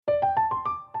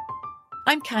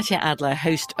I'm Katya Adler,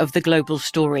 host of The Global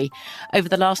Story. Over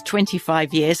the last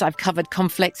 25 years, I've covered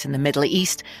conflicts in the Middle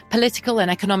East, political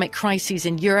and economic crises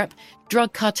in Europe,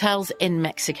 drug cartels in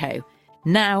Mexico.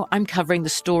 Now I'm covering the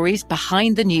stories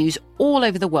behind the news all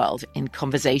over the world in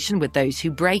conversation with those who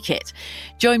break it.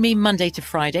 Join me Monday to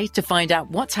Friday to find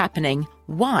out what's happening,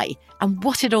 why, and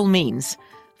what it all means.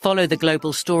 Follow The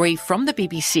Global Story from the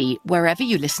BBC wherever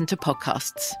you listen to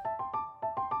podcasts.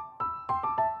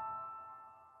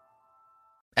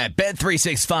 At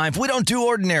Bet365, we don't do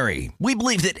ordinary. We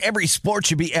believe that every sport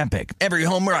should be epic. Every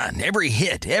home run, every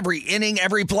hit, every inning,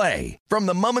 every play. From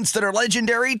the moments that are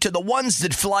legendary to the ones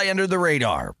that fly under the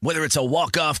radar. Whether it's a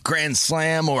walk-off grand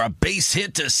slam or a base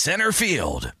hit to center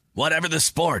field. Whatever the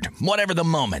sport, whatever the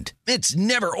moment. It's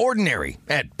never ordinary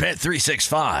at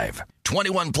Bet365.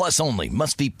 21 plus only.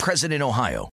 Must be present in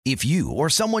Ohio. If you or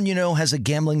someone you know has a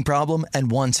gambling problem and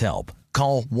wants help,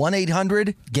 call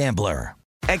 1-800-GAMBLER.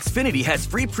 Xfinity has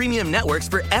free premium networks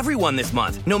for everyone this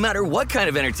month, no matter what kind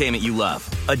of entertainment you love.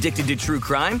 Addicted to true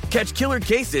crime? Catch killer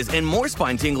cases and more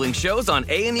spine-tingling shows on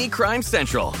A&E Crime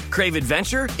Central. Crave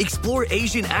adventure? Explore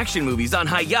Asian action movies on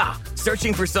Hi-YAH.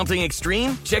 Searching for something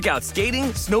extreme? Check out skating,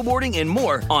 snowboarding, and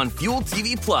more on Fuel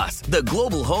TV Plus, the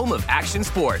global home of action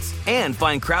sports. And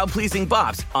find crowd-pleasing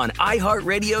bops on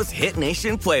iHeartRadio's Hit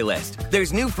Nation playlist.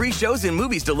 There's new free shows and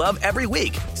movies to love every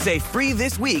week. Say free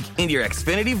this week in your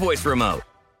Xfinity voice remote.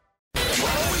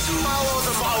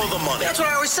 Follow the money. That's what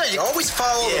I always say. You always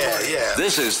follow the money. Yeah.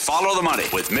 This is Follow the Money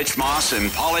with Mitch Moss and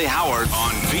Paulie Howard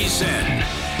on VSiN.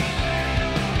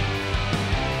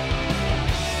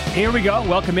 Here we go.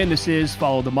 Welcome in. This is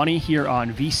Follow the Money here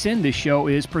on VSiN. This show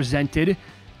is presented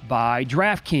by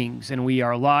DraftKings, and we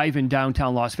are live in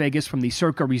downtown Las Vegas from the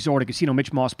Circa Resort and Casino.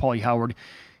 Mitch Moss, Paulie Howard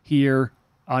here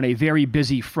on a very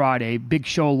busy Friday. Big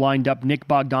show lined up. Nick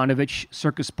Bogdanovich,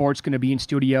 Circa Sports, going to be in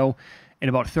studio in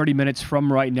about 30 minutes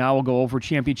from right now. We'll go over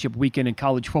championship weekend in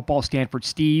college football. Stanford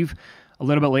Steve a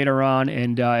little bit later on.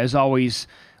 And as always,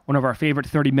 one of our favorite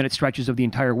 30-minute stretches of the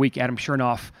entire week, Adam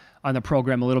Chernoff on the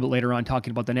program a little bit later on talking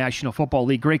about the National Football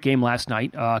League. Great game last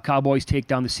night. Cowboys take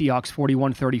down the Seahawks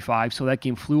 41-35, so that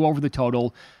game flew over the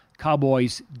total.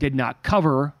 Cowboys did not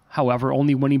cover, however,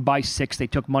 only winning by 6. They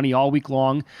took money all week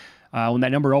long. When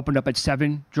that number opened up at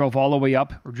 7, driven all the way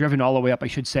up, I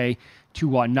should say, to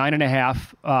 9.5.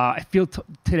 I feel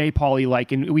today, Paulie,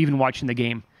 like, and we even watching the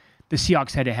game, the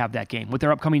Seahawks had to have that game. With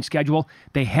their upcoming schedule,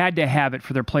 they had to have it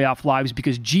for their playoff lives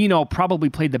because Geno probably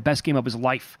played the best game of his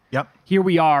life. Yep. Here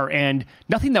we are, and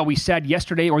nothing that we said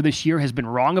yesterday or this year has been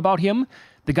wrong about him.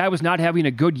 The guy was not having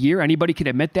a good year. Anybody can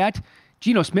admit that.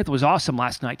 Geno Smith was awesome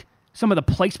last night. Some of the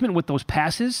placement with those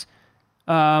passes,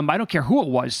 I don't care who it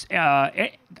was.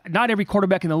 Not every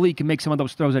quarterback in the league can make some of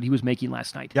those throws that he was making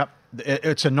last night. Yep.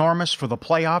 It's enormous for the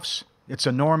playoffs. It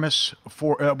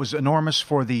was enormous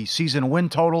for the season win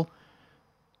total.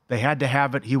 They had to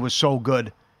have it. He was so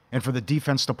good. And for the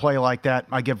defense to play like that,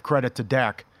 I give credit to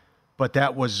Dak. But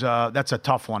that's a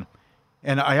tough one.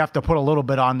 And I have to put a little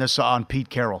bit on this on Pete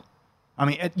Carroll. I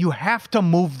mean, you have to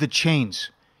move the chains.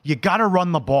 You got to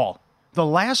run the ball. The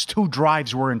last 2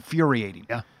 drives were infuriating.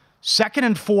 Yeah. 2nd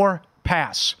and 4,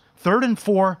 pass. 3rd and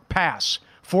 4, pass.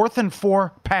 4th and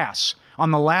 4, pass.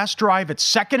 On the last drive, it's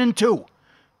 2nd and 2.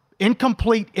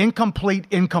 Incomplete.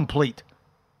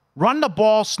 Run the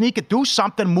ball, sneak it, do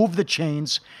something, move the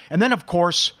chains. And then, of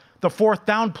course, the 4th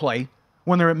down play,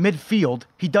 when they're at midfield,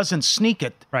 he doesn't sneak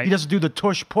it. Right. He doesn't do the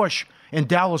tush-push, and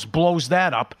Dallas blows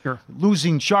that up. Sure.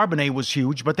 Losing Charbonnet was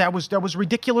huge, but that was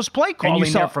ridiculous play calling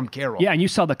there from Carroll. Yeah, and you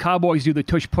saw the Cowboys do the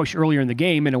tush-push earlier in the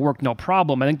game, and it worked no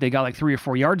problem. I think they got like 3 or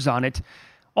 4 yards on it.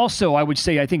 Also, I would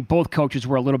say I think both coaches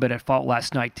were a little bit at fault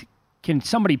last night. Can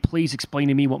somebody please explain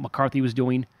to me what McCarthy was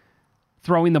doing?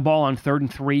 Throwing the ball on 3rd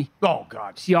and 3. Oh,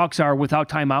 God. Seahawks are without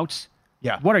timeouts.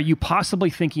 Yeah. What are you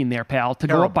possibly thinking there, pal? To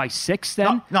go up by 6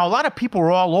 then? No, a lot of people were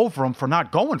all over him for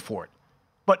not going for it.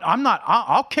 But I'm not.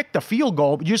 I'll kick the field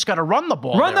goal, but you just got to run the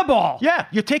ball. The ball. Yeah,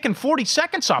 you're taking 40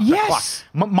 seconds off the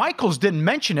clock. Michaels didn't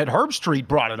mention it. Herb Street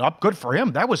brought it up. Good for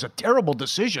him. That was a terrible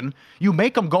decision. You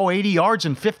make him go 80 yards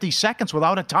in 50 seconds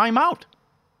without a timeout.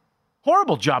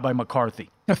 Horrible job by McCarthy.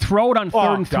 To throw it on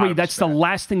 3rd and 3, that's the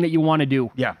last thing that you want to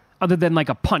do. Yeah. Other than like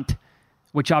a punt,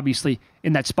 which obviously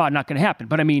in that spot not going to happen.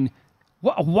 But I mean,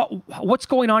 what's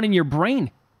going on in your brain?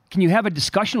 Can you have a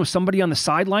discussion with somebody on the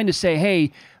sideline to say,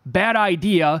 hey, bad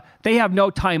idea. They have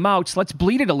no timeouts. Let's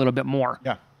bleed it a little bit more.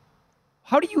 Yeah.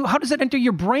 How does that enter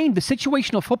your brain? The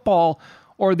situational football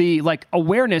or the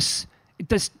awareness,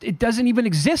 it doesn't even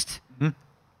exist.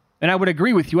 Mm-hmm. And I would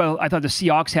agree with you. I thought the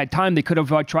Seahawks had time. They could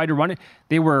have tried to run it.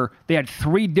 They had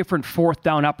 3 different fourth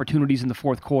down opportunities in the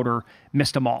fourth quarter,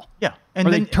 missed them all. Yeah. And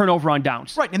or then turnover on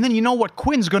downs. Right. And then you know what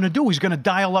Quinn's going to do? He's going to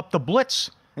dial up the blitz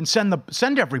and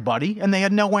send everybody. And they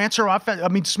had no answer.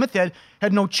 Smith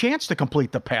had no chance to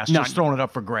complete the pass. None. Just throwing it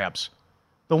up for grabs.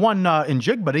 The one in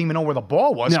Jigba didn't even know where the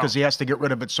ball was because he has to get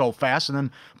rid of it so fast. And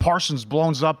then Parsons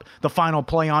blows up the final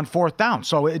play on fourth down.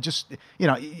 So it just,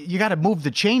 you got to move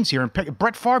the chains here. And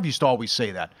Brett Favre used to always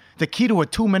say that. The key to a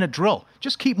 2-minute drill,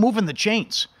 just keep moving the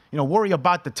chains. Worry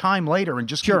about the time later and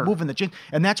just keep moving the chains.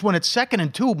 And that's when it's 2nd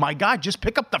and 2. My God, just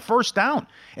pick up the first down.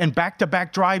 And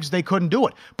back-to-back drives, they couldn't do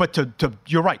it. But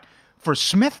you're right. For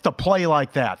Smith to play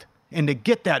like that and to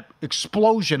get that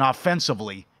explosion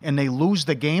offensively and they lose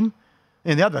the game,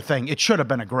 and the other thing, it should have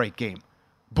been a great game.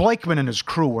 Blakeman and his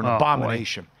crew were an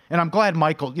abomination. Boy. And I'm glad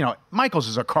Michaels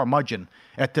is a curmudgeon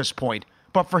at this point.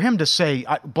 But for him to say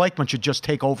Blakeman should just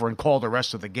take over and call the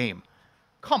rest of the game.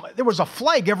 Come on, there was a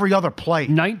flag every other play.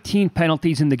 19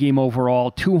 penalties in the game overall,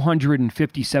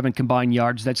 257 combined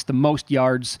yards. That's the most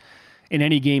yards in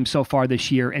any game so far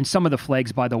this year. And some of the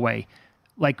flags, by the way,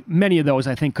 like many of those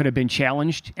I think could have been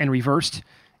challenged and reversed.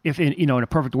 If in a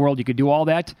perfect world you could do all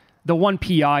that. The one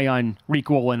PI on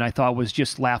Rick Woolen I thought was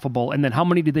just laughable. And then how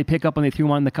many did they pick up when they threw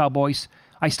on the Cowboys?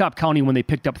 I stopped counting when they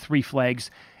picked up 3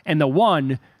 flags. And the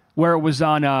one where it was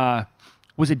on,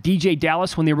 was it DJ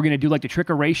Dallas when they were going to do like the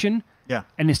trickeration? Yeah.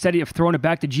 And instead of throwing it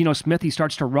back to Geno Smith, he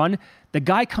starts to run. The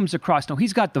guy comes across. Now,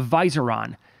 he's got the visor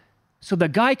on. So the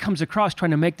guy comes across trying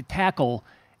to make the tackle,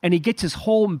 and he gets his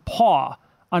whole paw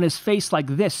on his face like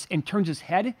this and turns his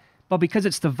head. But because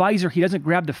it's the visor, he doesn't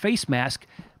grab the face mask.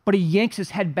 But he yanks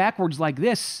his head backwards like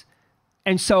this.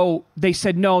 And so they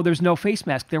said, no, there's no face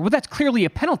mask there. Well, that's clearly a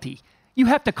penalty. You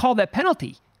have to call that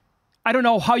penalty. I don't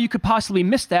know how you could possibly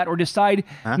miss that or decide,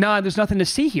 there's nothing to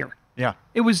see here. Yeah.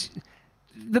 It was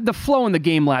the flow in the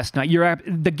game last night.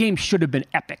 The game should have been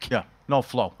epic. Yeah, no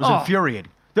flow. It was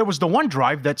infuriating. There was the one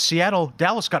drive that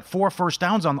Dallas got 4 first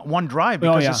downs on one drive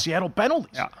because of Seattle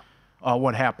penalties. Yeah.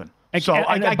 What happened?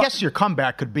 I guess your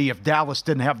comeback could be if Dallas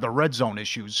didn't have the red zone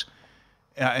issues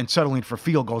and settling for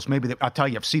field goals. Maybe I'll tell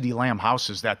you, if CeeDee Lamb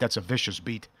houses that's a vicious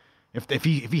beat. If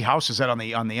he houses that on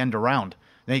the end around,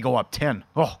 then you go up 10.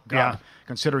 Oh God! Yeah.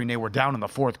 Considering they were down in the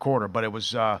fourth quarter, but it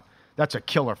was that's a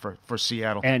killer for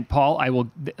Seattle. And Paul,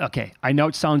 I know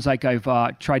it sounds like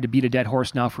I've tried to beat a dead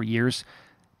horse now for years,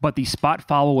 but the spot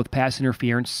foul with pass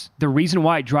interference, the reason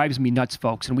why it drives me nuts,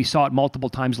 folks, and we saw it multiple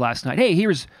times last night. Hey,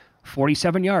 here's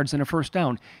 47 yards and a first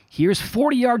down. Here's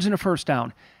 40 yards and a first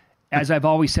down. As I've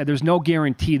always said, there's no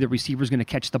guarantee the receiver's going to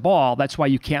catch the ball. That's why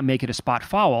you can't make it a spot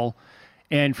foul.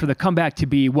 And for the comeback to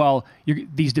be,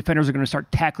 these defenders are going to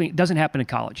start tackling. It doesn't happen in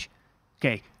college.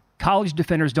 Okay, college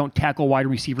defenders don't tackle wide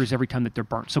receivers every time that they're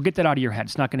burnt. So get that out of your head.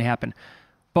 It's not going to happen.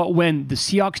 But when the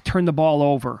Seahawks turned the ball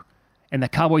over and the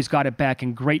Cowboys got it back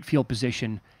in great field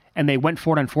position and they went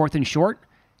for it on 4th and short,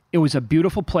 it was a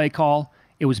beautiful play call.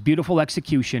 It was beautiful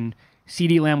execution.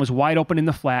 CeeDee Lamb was wide open in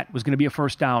the flat, was going to be a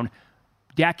first down.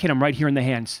 Dak hit him right here in the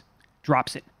hands,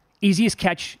 drops it. Easiest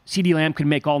catch CeeDee Lamb could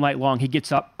make all night long. He gets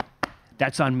up.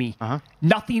 That's on me.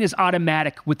 Nothing is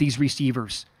automatic with these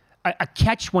receivers. A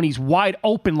catch when he's wide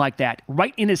open like that,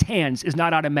 right in his hands, is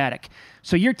not automatic.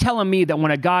 So you're telling me that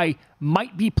when a guy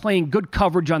might be playing good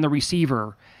coverage on the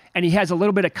receiver and he has a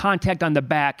little bit of contact on the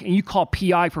back and you call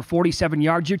PI for 47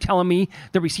 yards, you're telling me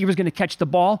the receiver's going to catch the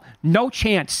ball? No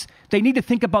chance. They need to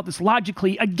think about this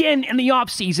logically again in the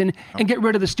offseason and get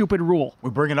rid of the stupid rule. We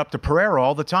bring it up to Pereira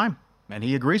all the time, and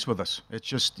he agrees with us. It's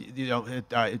just,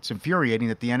 it's infuriating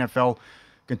that the NFL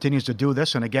continues to do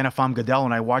this. And again, if I'm Goodell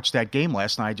and I watched that game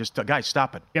last night, guys,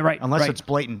 stop it. Yeah, right. Unless it's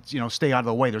blatant, stay out of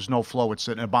the way. There's no flow. It's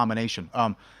an abomination.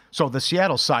 So the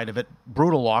Seattle side of it,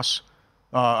 brutal loss.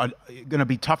 Going to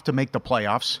be tough to make the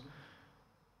playoffs.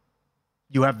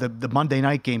 You have the Monday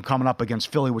night game coming up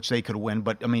against Philly, which they could win.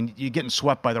 But, you're getting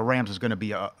swept by the Rams is going to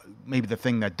be maybe the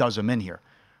thing that does them in here.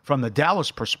 From the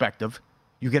Dallas perspective,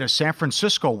 you get a San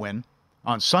Francisco win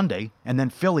on Sunday, and then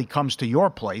Philly comes to your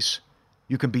place.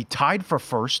 You can be tied for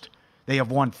first. They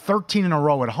have won 13 in a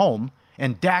row at home,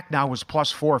 and Dak now is plus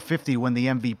 450 to win the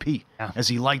MVP as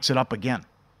he lights it up again.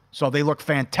 So they look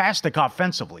fantastic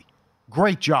offensively.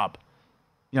 Great job.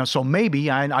 So maybe,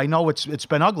 I know it's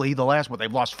been ugly the last,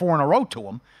 they've lost 4 in a row to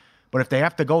them, but if they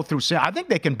have to go through, I think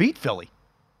they can beat Philly.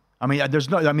 I like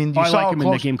them in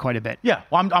the game quite a bit. Yeah,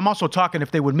 well, I'm also talking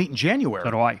if they would meet in January. So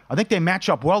do I. I think they match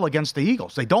up well against the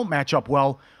Eagles. They don't match up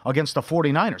well against the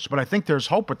 49ers, but I think there's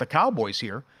hope with the Cowboys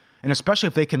here, and especially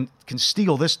if they can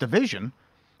steal this division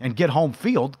and get home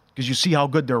field, because you see how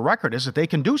good their record is, that they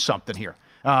can do something here.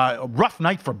 Rough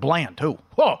night for Bland, too.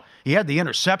 Oh, he had the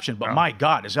interception, but my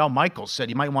God, as Al Michaels said,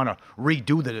 he might want to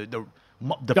redo the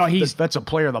Defensive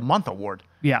Player of the Month award.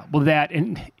 Yeah, well, that,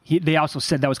 and they also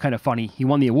said that was kind of funny. He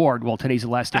won the award. Well, today's the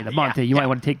last day of the month. You might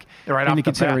want to take into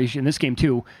consideration in this game,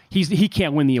 too. He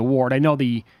can't win the award. I know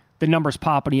the numbers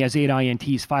pop, and he has 8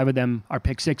 INTs. 5 of them are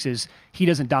pick sixes. He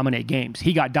doesn't dominate games.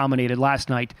 He got dominated last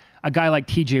night. A guy like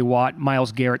TJ Watt,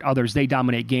 Myles Garrett, others, they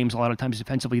dominate games a lot of times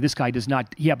defensively. This guy does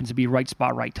not. He happens to be right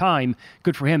spot, right time.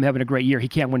 Good for him, having a great year. He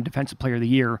can't win Defensive Player of the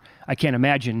Year. I can't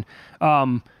imagine.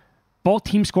 Both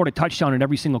teams scored a touchdown in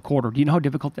every single quarter. Do you know how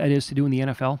difficult that is to do in the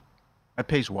NFL? That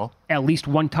pays well. At least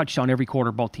one touchdown every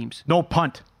quarter, both teams. No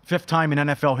punt. 5th time in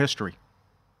NFL history.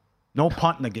 No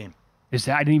punt in the game. Is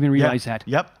that? I didn't even realize that.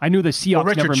 Yep. I knew the Seahawks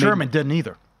Richard never Sherman didn't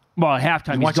either. Well, at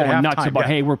halftime, he's going nuts about,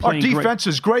 hey, we're playing great. Our defense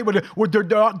is great.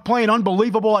 They're playing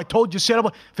unbelievable. I told you,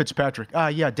 Fitzpatrick.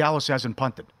 Dallas hasn't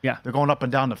punted. Yeah. They're going up and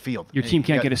down the field. Your team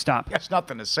can't get a stop. That's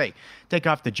nothing to say. Take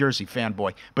off the jersey,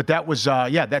 fanboy. But that was,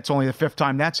 that's only the 5th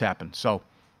time that's happened. So.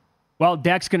 Well,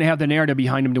 Dak's going to have the narrative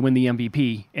behind him to win the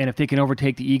MVP. And if they can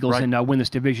overtake the Eagles and win this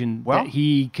division,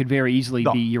 he could very easily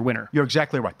be your winner. You're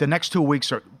exactly right. The next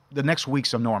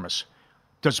week's enormous.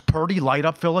 Does Purdy light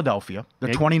up Philadelphia, the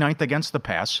 29th against the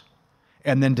pass?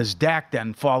 And then does Dak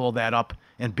then follow that up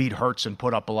and beat Hurts and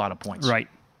put up a lot of points? Right.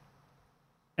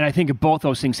 And I think if both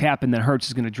those things happen, then Hurts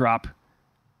is going to drop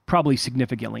probably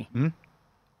significantly. Mm-hmm.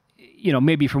 You know,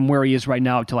 maybe from where he is right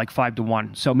now to like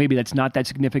 5-1. So maybe that's not that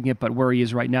significant, but where he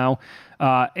is right now.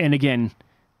 And again,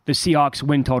 the Seahawks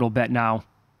win total bet now.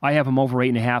 I have him over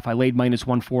 8.5. I laid minus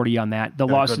 140 on that. The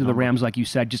loss to the Rams, like you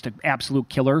said, just an absolute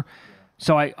killer.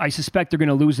 So I suspect they're going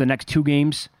to lose the next 2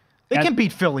 games. They can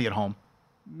beat Philly at home.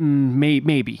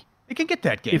 Maybe. They can get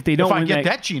that game. If they don't I get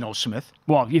that Geno Smith.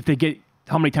 Well, if they get,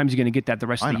 how many times are you going to get that the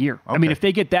rest of the year? Okay. I mean, if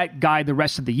they get that guy the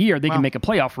rest of the year, they can make a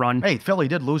playoff run. Hey, Philly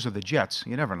did lose to the Jets.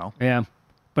 You never know. Yeah.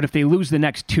 But if they lose the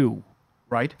next 2,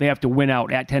 right, they have to win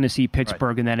out at Tennessee,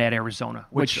 Pittsburgh, and then at Arizona.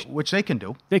 Which they can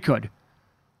do. They could.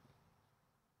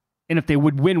 And if they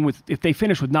would if they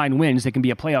finish with 9 wins, they can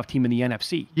be a playoff team in the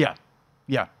NFC. Yeah.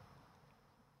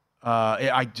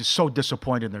 I just so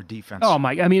disappointed in their defense. Oh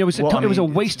my! I mean, it was a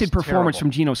wasted performance from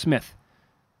Geno Smith.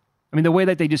 I mean, the way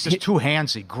that they just too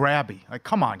handsy, grabby. Like,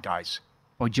 come on, guys.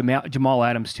 Oh, Jamal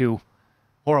Adams too.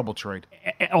 Horrible trade.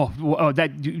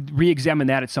 Re-examine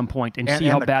that at some point and see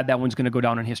how bad that one's going to go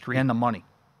down in history. And the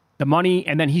money,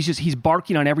 and then he's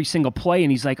barking on every single play, and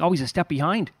he's like, oh, he's a step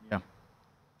behind. Yeah.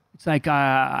 It's like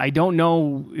I don't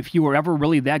know if you were ever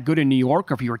really that good in New York,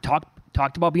 or if you were talked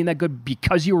about being that good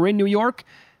because you were in New York.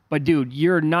 But, dude,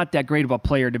 you're not that great of a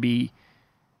player to be,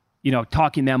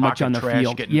 talking that much on the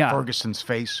field. Getting in Ferguson's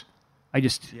face.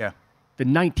 The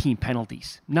 19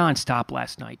 penalties, nonstop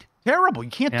last night. Terrible. You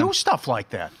can't do stuff like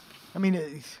that. I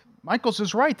mean, Michaels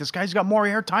is right. This guy's got more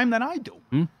air time than I do.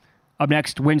 Mm-hmm. Up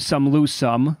next, win some, lose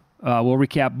some. We'll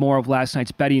recap more of last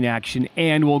night's betting action,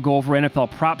 and we'll go over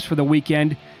NFL props for the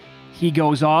weekend. He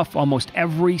goes off almost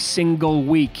every single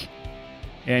week.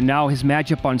 And now his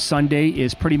matchup on Sunday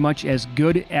is pretty much as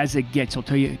good as it gets. I'll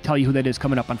tell you who that is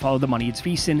coming up on Follow the Money. It's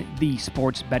VSiN, the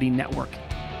Sports Betting Network.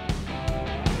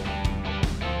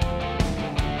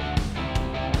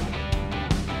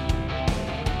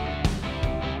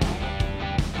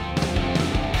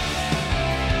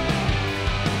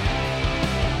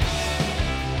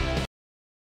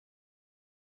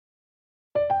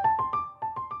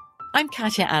 I'm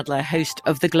Katya Adler, host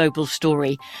of The Global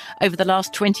Story. Over the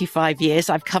last 25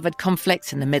 years, I've covered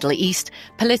conflicts in the Middle East,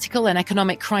 political and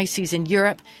economic crises in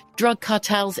Europe, drug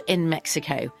cartels in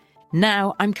Mexico.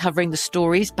 Now I'm covering the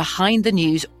stories behind the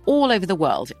news all over the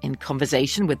world in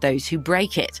conversation with those who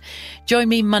break it. Join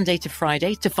me Monday to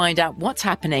Friday to find out what's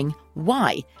happening,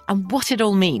 why, and what it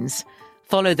all means.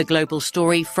 Follow The Global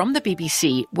Story from the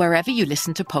BBC wherever you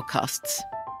listen to podcasts.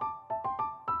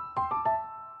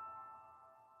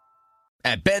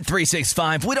 At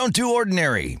Bet365, we don't do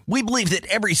ordinary. We believe that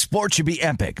every sport should be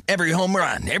epic. Every home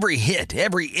run, every hit,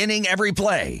 every inning, every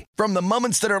play. From the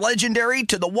moments that are legendary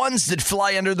to the ones that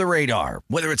fly under the radar.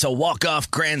 Whether it's a walk-off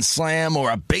grand slam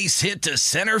or a base hit to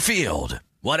center field.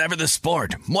 Whatever the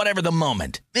sport, whatever the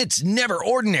moment. It's never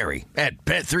ordinary at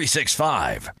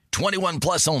Bet365. 21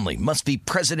 plus only. Must be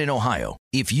present in Ohio.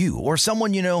 If you or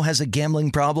someone you know has a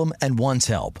gambling problem and wants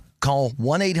help, call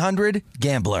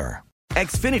 1-800-GAMBLER.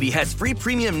 Xfinity has free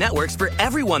premium networks for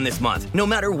everyone this month, no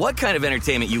matter what kind of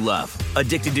entertainment you love.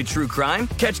 Addicted to true crime?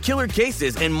 Catch killer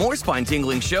cases and more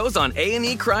spine-tingling shows on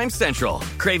A&E Crime Central.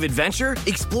 Crave adventure?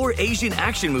 Explore Asian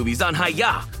action movies on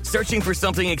Hi-YAH. Searching for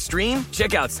something extreme?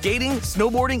 Check out skating,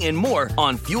 snowboarding, and more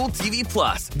on Fuel TV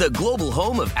Plus, the global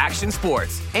home of action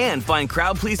sports. And find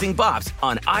crowd-pleasing bops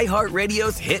on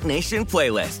iHeartRadio's Hit Nation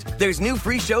playlist. There's new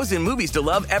free shows and movies to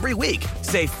love every week.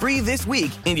 Say free this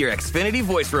week in your Xfinity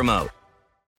voice remote.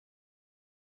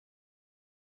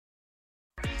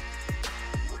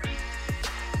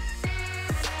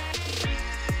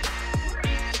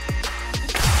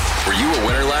 Were you a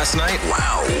winner last night?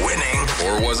 Wow, winning.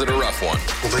 Or was it a rough one?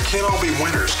 Well, they can't all be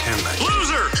winners, can they?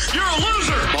 Loser! You're a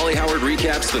loser! Paulie Howard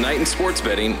recaps the night in sports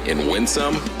betting in Win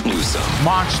Some, Lose Some.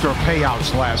 Monster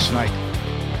payouts last night.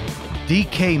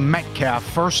 DK Metcalf,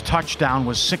 first touchdown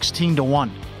was 16-1.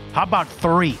 How about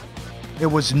 3? It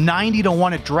was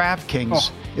 90-1 at DraftKings.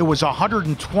 Oh. It was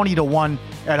 120-1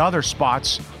 at other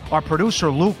spots. Our producer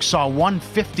Luke saw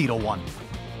 150-1.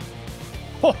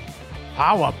 Oh,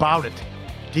 how about it?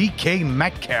 DK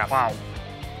Metcalf. Wow.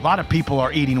 A lot of people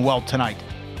are eating well tonight.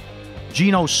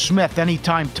 Geno Smith,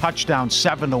 anytime touchdown,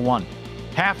 7-1.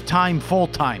 Halftime,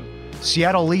 full-time.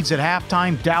 Seattle leads at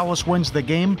halftime. Dallas wins the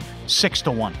game,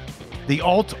 6-1. The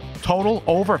alt total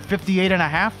over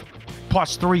 58.5,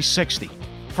 plus 360.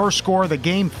 First score of the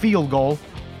game, field goal,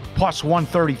 plus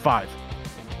 135.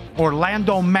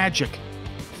 Orlando Magic,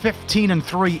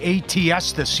 15-3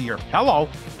 ATS this year. Hello.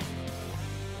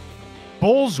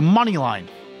 Bulls money line,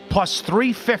 plus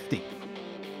 350.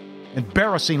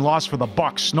 Embarrassing loss for the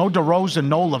Bucks. No DeRozan,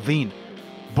 no Levine.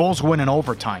 Bulls win in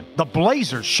overtime. The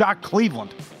Blazers shocked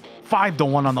Cleveland,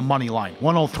 5-1 on the money line,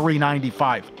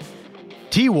 103.95.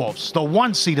 T-Wolves, the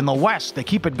 1 seed in the West, they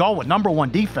keep it going. Number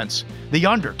 1 defense. The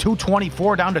under,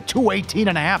 224 down to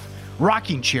 218.5.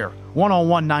 Rocking chair,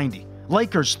 101.90.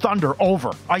 Lakers Thunder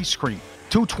over, ice cream,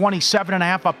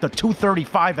 227.5 up to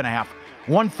 235.5.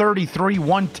 133,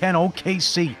 110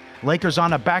 OKC. Lakers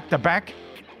on a back-to-back.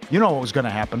 You know what was going to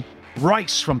happen.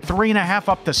 Rice from 3.5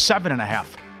 up to 7.5.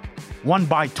 Won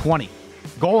by 20.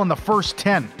 Goal in the first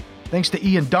 10, thanks to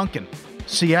Ian Duncan.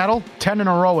 Seattle, 10 in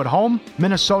a row at home.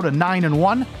 Minnesota,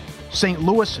 9-1. St.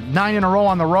 Louis, 9 in a row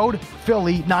on the road.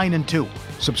 Philly, 9-2.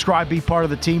 Subscribe, be part of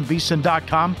the team,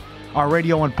 vsin.com. Our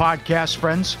radio and podcast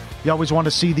friends, you always want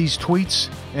to see these tweets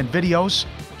and videos.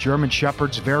 German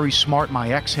Shepherds, very smart.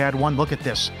 My ex had one. Look at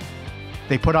this.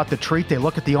 They put out the treat. They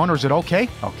look at the owner. Is it okay?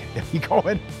 Okay. There you go.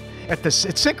 And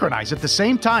it's synchronized at the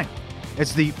same time.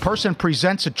 As the person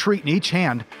presents a treat in each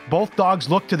hand, both dogs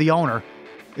look to the owner.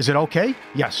 Is it okay?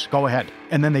 Yes, go ahead.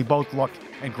 And then they both look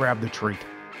and grab the treat.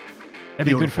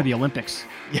 That'd be good for the Olympics.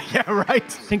 Yeah, right.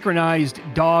 Synchronized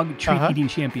dog treat-eating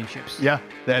championships. Yeah,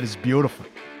 that is beautiful.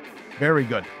 Very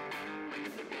good.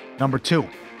 Number 2,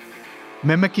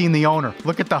 mimicking the owner.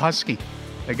 Look at the husky.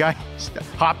 The guy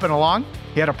hopping along.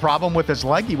 He had a problem with his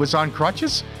leg. He was on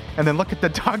crutches. And then look at the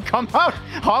dog come out,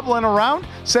 hobbling around,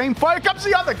 saying, "Fire!" Comes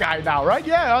the other guy now, right?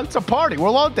 Yeah, it's a party. We're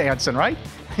all dancing, right?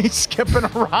 He's skipping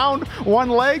around, one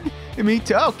leg. Me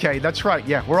too. Okay, that's right.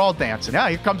 Yeah, we're all dancing. Yeah,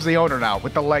 here comes the owner now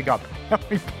with the leg up.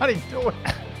 Everybody do it.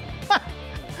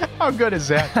 How good is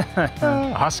that?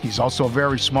 Husky's also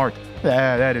very smart.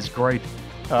 That is great.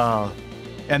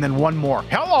 And then one more.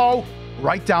 Hello!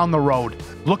 Right down the road.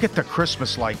 Look at the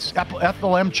Christmas lights.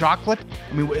 Ethel M chocolate.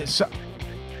 I mean,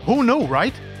 who knew,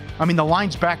 right? I mean, the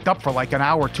line's backed up for like an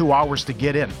hour, 2 hours to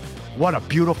get in. What a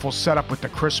beautiful setup with the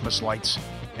Christmas lights.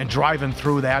 And driving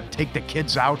through that, take the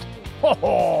kids out.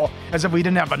 Oh, as if we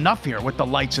didn't have enough here with the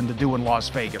lights and to do in Las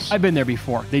Vegas. I've been there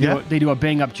before. They do a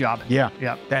bang-up job. Yeah,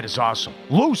 that is awesome.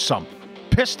 Lose some.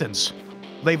 Pistons.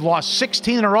 They've lost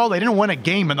 16 in a row. They didn't win a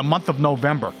game in the month of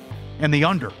November. And the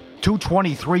under,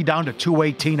 223 down to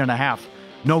 218.5.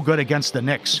 No good against the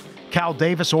Knicks. Cal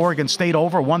Davis, Oregon State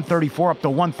over, 134 up to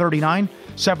 139,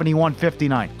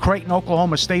 71-59. Creighton,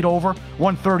 Oklahoma State over,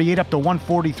 138 up to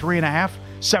 143.5,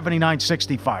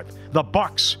 79-65. The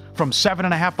Bucks from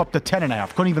 7.5 up to 10.5.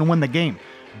 Couldn't even win the game.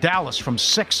 Dallas from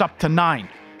 6 up to 9.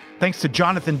 Thanks to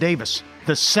Jonathan Davis.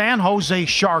 The San Jose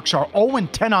Sharks are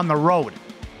 0-10 on the road.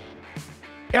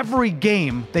 Every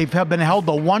game, they've been held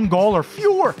to 1 goal or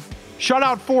fewer. Shut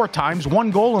out 4 times,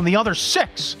 1 goal in the other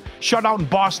 6. Shut out in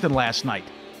Boston last night.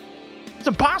 It's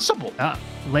impossible.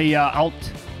 Lay out,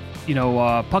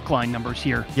 puck line numbers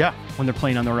here. Yeah. When they're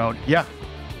playing on the road. Yeah,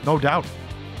 no doubt.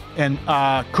 And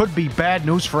could be bad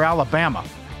news for Alabama.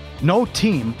 No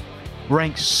team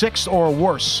ranked 6th or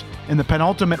worse in the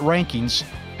penultimate rankings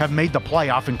have made the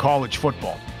playoff in college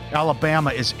football. Alabama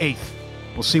is 8th.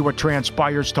 We'll see what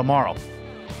transpires tomorrow.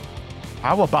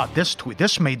 How about this tweet?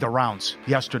 This made the rounds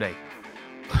yesterday.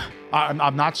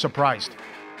 I'm not surprised.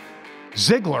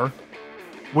 Ziegler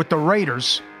with the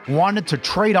Raiders wanted to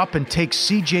trade up and take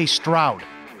C.J. Stroud.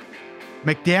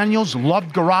 McDaniels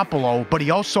loved Garoppolo, but he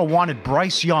also wanted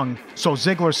Bryce Young, so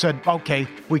Ziegler said, okay,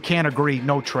 we can't agree,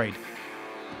 no trade.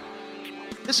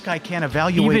 This guy can't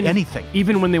evaluate anything.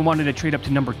 Even when they wanted to trade up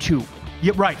to number 2.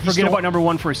 Yeah, right. Forget about number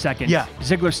 1 for a second. Yeah.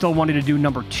 Ziegler still wanted to do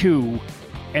number 2,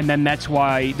 and then that's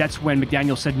when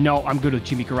McDaniels said, no, I'm good with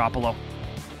Jimmy Garoppolo.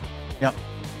 Yep.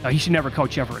 He should never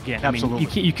coach ever again. Absolutely. I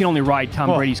mean, you can only ride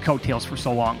Tom Brady's coattails for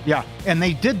so long. Yeah, and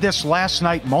they did this last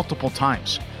night multiple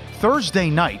times. Thursday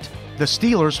night, the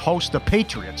Steelers host the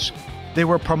Patriots. They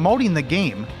were promoting the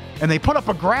game, and they put up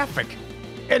a graphic,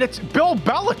 and it's Bill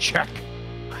Belichick.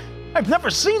 I've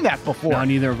never seen that before. No,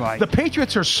 neither have I. The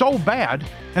Patriots are so bad,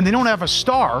 and they don't have a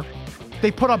star, they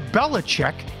put up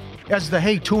Belichick as the,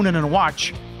 hey, tune in and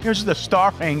watch. Here's the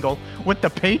star angle with the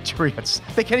Patriots.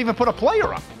 They can't even put a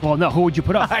player up. Well, no, who would you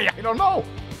put up? I don't know.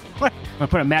 Want to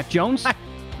put up Mac Jones?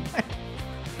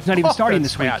 He's not even starting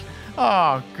this week.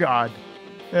 Oh, God.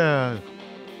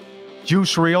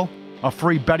 Juice Reel, a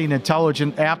free betting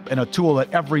intelligence app and a tool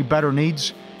that every bettor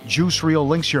needs. Juice Reel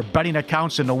links your betting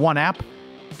accounts into one app,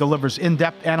 delivers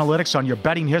in-depth analytics on your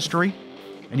betting history,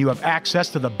 and you have access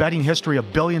to the betting history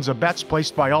of billions of bets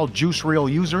placed by all Juice Reel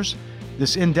users.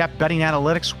 This in-depth betting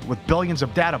analytics with billions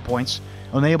of data points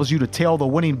enables you to tail the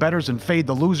winning bettors and fade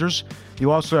the losers. You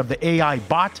also have the AI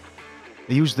bot.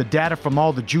 They use the data from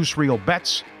all the Juice Reel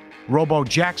bets. Robo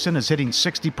Jackson is hitting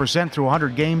 60% through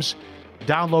 100 games.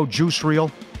 Download Juice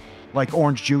Reel, like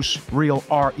orange juice, Reel,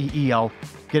 R-E-E-L.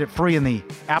 Get it free in the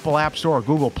Apple App Store or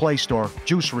Google Play Store.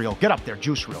 Juice Reel. Get up there,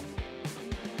 Juice Reel.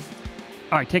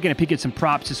 All right, taking a peek at some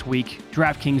props this week.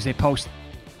 DraftKings, they post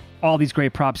all these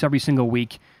great props every single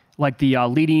week, like the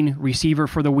leading receiver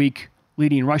for the week,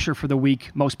 leading rusher for the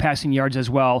week, most passing yards as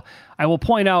well. I will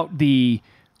point out the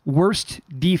worst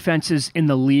defenses in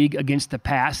the league against the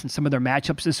pass and some of their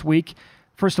matchups this week.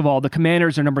 First of all, the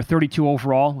Commanders are number 32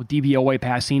 overall with DVOA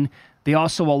passing. They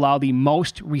also allow the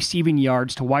most receiving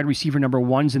yards to wide receiver number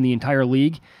 1s in the entire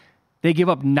league. They give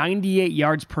up 98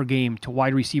 yards per game to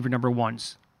wide receiver number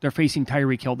 1s. They're facing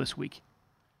Tyreek Hill this week.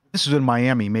 This is in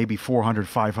Miami. Maybe 400,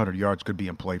 500 yards could be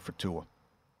in play for Tua.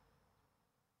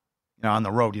 On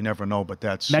the road, you never know, but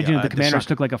that's... Imagine if the Commanders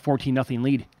took like a 14-0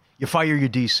 lead. You fire your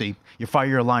DC. You fire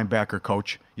your linebacker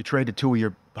coach. You traded 2 of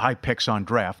your high picks in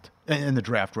the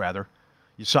draft, rather.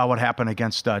 You saw what happened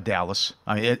against Dallas.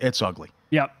 I mean, it's ugly.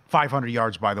 Yep. 500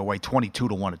 yards, by the way,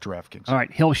 22-1 at DraftKings. All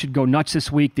right, Hill should go nuts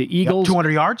this week. The Eagles...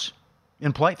 200 yards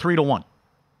in play, 3-1.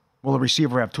 Will the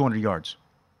receiver have 200 yards?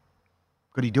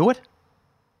 Could he do it?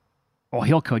 Oh,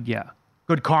 Hill could, yeah.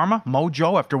 Good karma,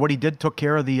 mojo, after what he did, took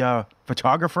care of the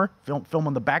photographer,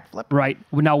 filming the backflip. Right.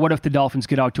 Well, now, what if the Dolphins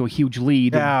get out to a huge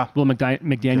lead? Yeah. Will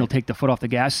McDaniel take the foot off the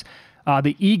gas?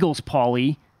 The Eagles,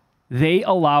 Paulie, they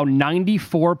allow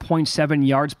 94.7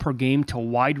 yards per game to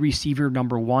wide receiver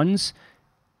number 1s.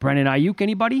 Brandon Ayuk,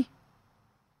 anybody?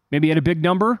 Maybe at a big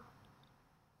number?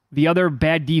 The other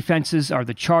bad defenses are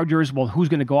the Chargers. Well, who's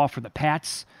going to go off for the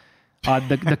Pats?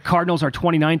 The Cardinals are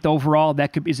 29th overall.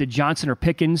 Is it Johnson or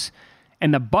Pickens?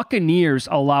 And the Buccaneers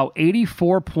allow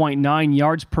 84.9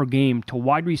 yards per game to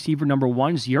wide receiver number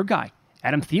 1's your guy,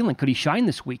 Adam Thielen. Could he shine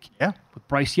this week? Yeah. With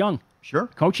Bryce Young. Sure.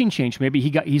 Coaching change. Maybe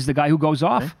he's the guy who goes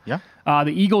off. Okay. Yeah.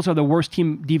 The Eagles are the worst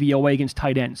team DVOA against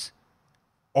tight ends.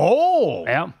 Oh.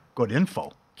 Yeah. Good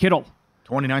info. Kittle.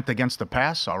 29th against the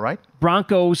pass. All right.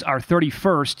 Broncos are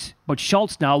 31st, but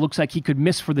Schultz now looks like he could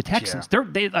miss for the Texans. Yeah.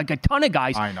 They like a ton of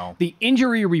guys. I know. The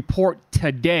injury report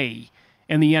today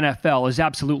in the NFL is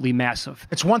absolutely massive.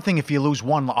 It's one thing if you lose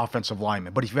one offensive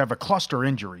lineman, but if you have a cluster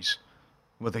injuries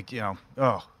with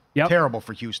terrible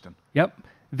for Houston. Yep.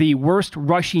 The worst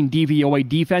rushing DVOA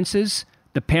defenses,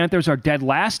 the Panthers are dead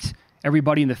last.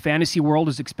 Everybody in the fantasy world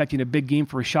is expecting a big game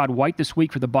for Rachaad White this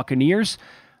week for the Buccaneers.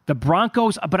 The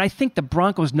Broncos, but I think the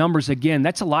Broncos numbers, again,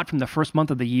 that's a lot from the first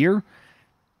month of the year.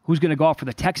 Who's going to go off for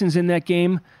the Texans in that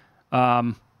game?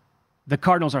 The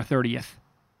Cardinals are 30th.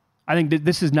 I think that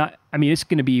this is not, it's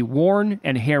going to be Warren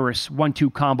and Harris,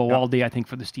 1-2 combo all day, I think,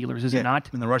 for the Steelers, is it not?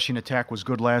 And the rushing attack was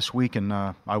good last week, and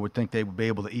I would think they would be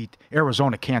able to eat.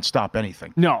 Arizona can't stop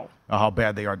anything. No. How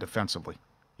bad they are defensively.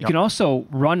 You can also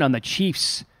run on the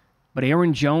Chiefs, but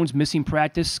Aaron Jones missing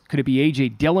practice. Could it be A.J.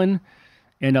 Dillon?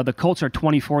 And the Colts are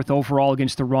 24th overall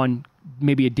against the run.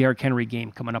 Maybe a Derrick Henry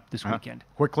game coming up this weekend.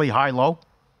 Quickly, high-low.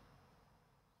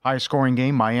 Highest scoring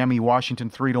game, Miami, Washington,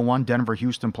 3-1. Denver,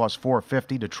 Houston, plus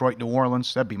 450. Detroit, New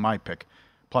Orleans, that'd be my pick,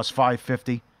 plus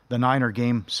 550. The Niner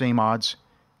game, same odds.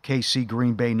 KC,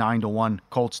 Green Bay, 9-1.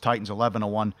 Colts, Titans,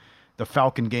 11-1. The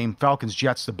Falcon game, Falcons,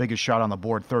 Jets, the biggest shot on the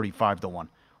board, 35-1.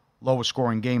 Lowest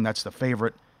scoring game, that's the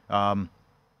favorite.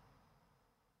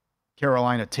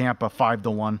 Carolina, Tampa,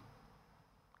 5-1.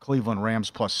 Cleveland Rams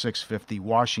plus 650.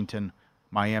 Washington,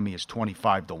 Miami is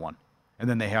 25-1. And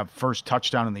then they have first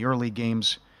touchdown in the early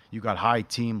games. You got high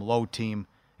team, low team,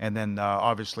 and then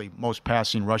obviously most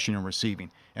passing, rushing, and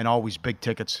receiving. And always big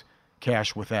tickets,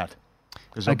 cash with that.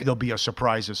 Because there'll be a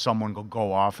surprise if someone will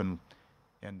go off, and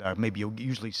maybe you'll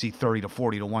usually see 30 to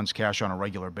 40 to 1s cash on a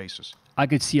regular basis. I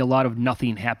could see a lot of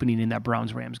nothing happening in that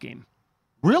Browns-Rams game.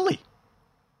 Really?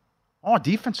 Oh,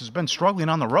 defense has been struggling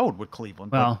on the road with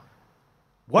Cleveland. Well,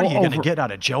 what are you going to get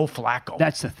out of Joe Flacco?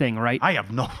 That's the thing, right? I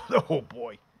have no. Oh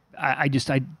boy. I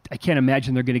can't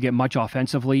imagine they're going to get much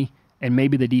offensively, and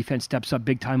maybe the defense steps up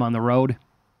big time on the road.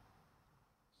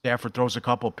 Stafford throws a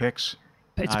couple picks.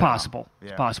 It's possible. Yeah.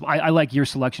 It's possible. I like your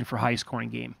selection for highest scoring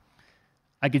game.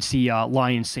 I could see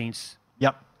Lions Saints.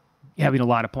 Yep. Having a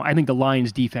lot of points. I think the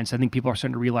Lions defense, I think people are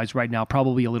starting to realize right now,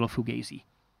 probably a little fugazi.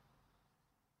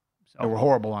 They were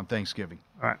horrible on Thanksgiving.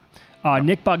 All right.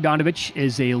 Nick Bogdanovich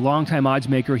is a longtime odds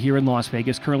maker here in Las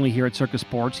Vegas, currently here at Circus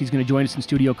Sports. He's going to join us in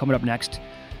studio coming up next.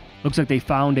 Looks like they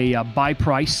found a buy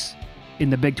price in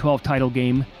the Big 12 title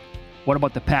game. What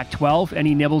about the Pac-12?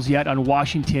 Any nibbles yet on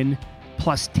Washington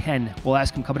plus 10? We'll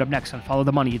ask him coming up next on Follow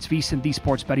the Money. It's VSiN, the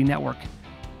Sports Betting Network.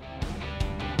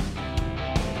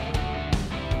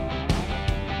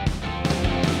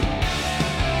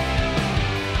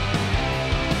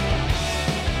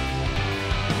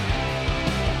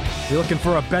 You're looking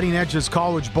for a betting edge this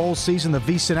college bowl season? The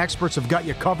VSiN experts have got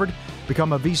you covered.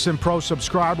 Become a VSiN Pro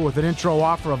subscriber with an intro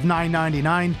offer of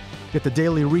 $9.99. Get the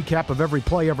daily recap of every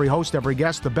play, every host, every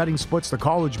guest, the betting splits, the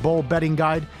college bowl betting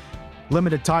guide.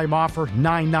 Limited time offer,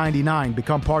 $9.99.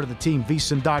 Become part of the team,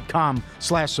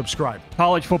 VSiN.com/subscribe.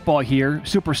 College football here.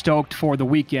 Super stoked for the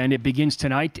weekend. It begins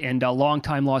tonight, and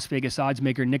longtime Las Vegas odds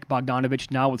maker Nick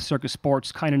Bogdanovich, now with Circus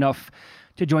Sports, kind enough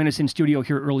to join us in studio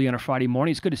here early on a Friday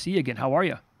morning. It's good to see you again. How are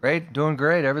you? Great, doing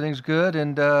great. Everything's good,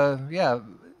 and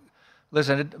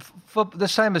listen,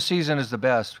 this time of season is the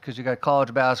best because you got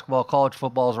college basketball, college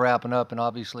football's wrapping up, and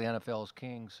obviously NFL is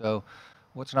king. So,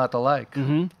 what's not to like?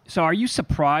 Mm-hmm. So, are you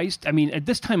surprised? I mean, at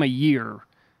this time of year,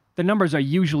 the numbers are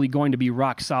usually going to be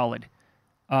rock solid,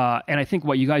 and I think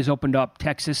you guys opened up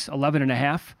Texas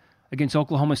 11.5 against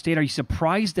Oklahoma State. Are you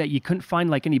surprised that you couldn't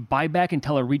find any buyback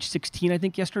until it reached 16? I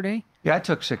think yesterday. Yeah, I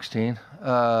took 16.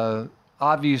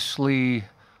 Obviously,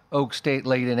 Oak State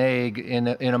laid an egg in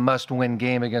a must-win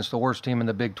game against the worst team in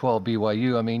the Big 12,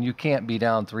 BYU. I mean, you can't be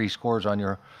down 3 scores on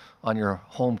your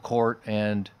home court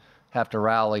and have to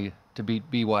rally to beat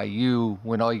BYU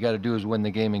when all you got to do is win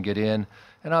the game and get in.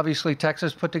 And obviously,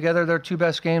 Texas put together their 2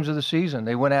 best games of the season.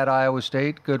 They went at Iowa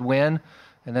State, good win,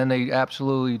 and then they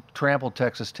absolutely trampled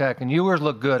Texas Tech. And Ewers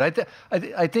looked good.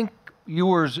 I think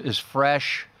Ewers is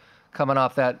fresh coming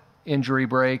off that injury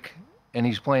break, and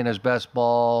he's playing his best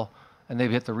ball. And they've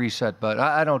hit the reset button.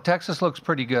 I don't know. Texas looks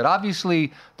pretty good.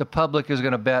 Obviously, the public is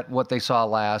going to bet what they saw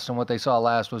last, and what they saw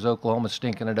last was Oklahoma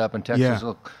stinking it up, and Texas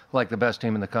looked like the best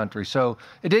team in the country. So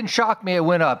it didn't shock me it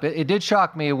went up. It did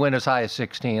shock me it went as high as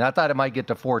 16. I thought it might get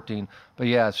to 14,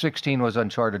 but 16 was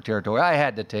uncharted territory. I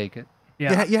had to take it.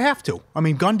 Yeah, you have to. I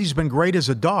mean, Gundy's been great as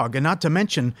a dog, and not to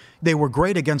mention they were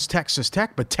great against Texas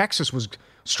Tech, but Texas was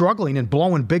struggling and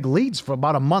blowing big leads for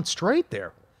about a month straight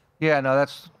there. Yeah, no,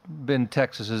 that's been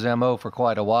Texas's MO for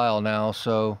quite a while now,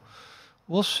 so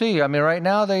we'll see. I mean, right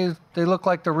now they look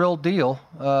like the real deal.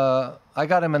 I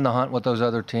got him in the hunt with those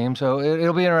other teams, so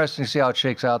it'll be interesting to see how it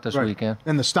shakes out this weekend.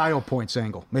 And the style points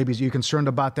angle. Maybe are you concerned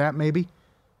about that, maybe?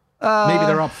 Maybe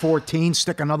they're up 14,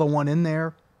 stick another one in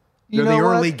there. They're the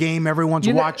early game everyone's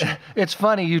watching. It's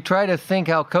funny. You try to think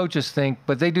how coaches think,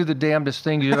 but they do the damnedest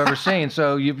thing you've ever seen,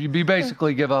 so you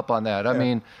basically give up on that. I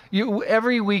mean,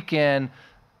 every weekend –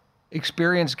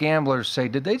 experienced gamblers say,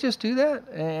 did they just do that?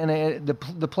 And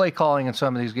the play calling in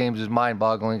some of these games is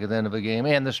mind-boggling at the end of a game,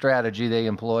 and the strategy they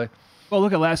employ. Well,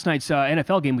 look at last night's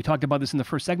NFL game. We talked about this in the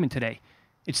first segment today.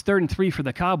 It's 3rd and 3 for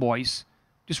the Cowboys.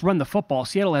 Just run the football.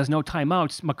 Seattle has no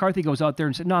timeouts. McCarthy goes out there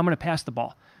and said, no, I'm going to pass the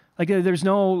ball. There's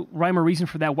no rhyme or reason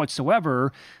for that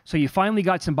whatsoever. So you finally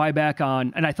got some buyback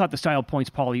on, and I thought the style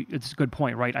points, Paulie, it's a good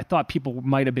point, right? I thought people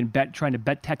might have been trying to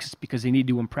bet Texas because they need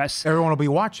to impress. Everyone will be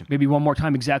watching. Maybe one more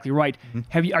time, exactly right.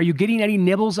 Mm-hmm. Are you getting any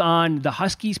nibbles on the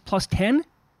Huskies plus 10?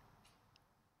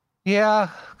 Yeah,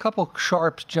 a couple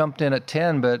sharps jumped in at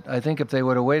 10, but I think if they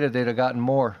would have waited, they'd have gotten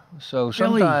more. So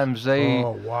sometimes they...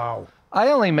 Oh, wow. I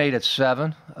only made it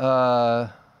 7.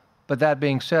 But that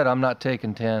being said, I'm not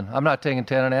taking 10. I'm not taking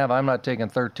 10.5. I'm not taking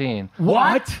 13.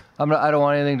 What? I don't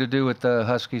want anything to do with the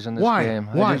Huskies in this game.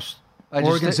 Why?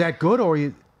 Oregon's that good, or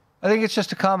you? I think it's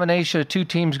just a combination of two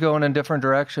teams going in different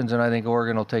directions, and I think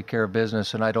Oregon will take care of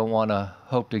business, and I don't want to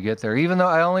hope to get there. Even though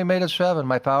I only made it 7,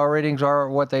 my power ratings are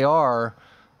what they are.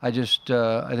 I just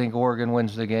I think Oregon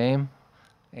wins the game,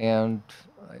 and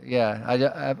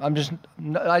I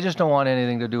just don't want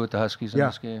anything to do with the Huskies in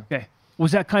this game. Okay.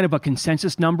 Was that kind of a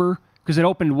consensus number? Because it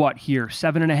opened what here,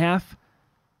 7.5? I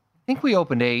think we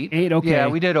opened 8. 8, okay. Yeah,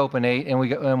 we did open 8, and we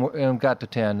got to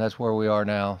 10. That's where we are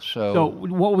now. So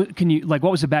what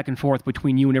was the back and forth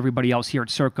between you and everybody else here at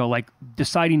Circa, like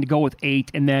deciding to go with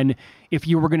 8, and then if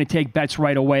you were going to take bets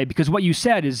right away? Because what you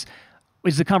said is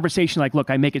the conversation like,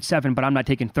 look, I make it 7, but I'm not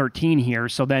taking 13 here.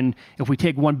 So then if we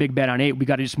take one big bet on 8, we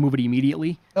got to just move it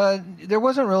immediately? There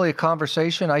wasn't really a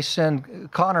conversation. I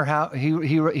send Connor,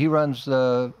 he runs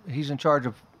he's in charge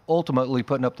of ultimately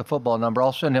putting up the football number.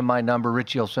 I'll send him my number.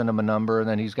 Richie will send him a number, and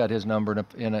then he's got his number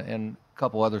in a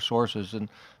couple other sources, and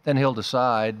then he'll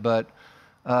decide. But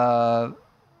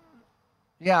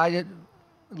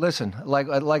listen, like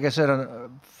I said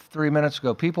 3 minutes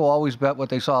ago, people always bet what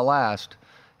they saw last.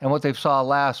 And what they saw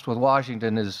last with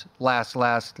Washington is last.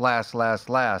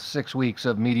 6 weeks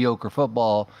of mediocre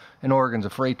football, and Oregon's a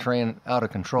freight train out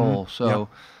of control. So,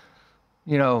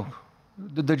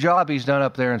 the job he's done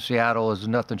up there in Seattle is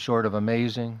nothing short of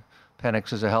amazing.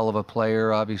 Penix is a hell of a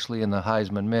player, obviously, in the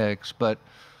Heisman mix, but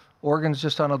Oregon's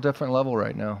just on a different level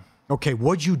right now. Okay,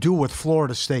 what'd you do with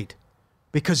Florida State?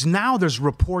 Because now there's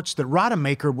reports that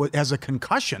Rodemaker has a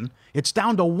concussion. It's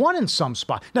down to 1 in some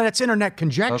spot. Now, that's internet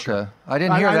conjecture. Okay. I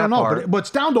didn't hear that don't know, part. but it's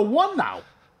down to 1 now.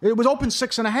 It was open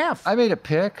 6.5. I made a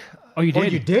pick. Oh, you did? Oh,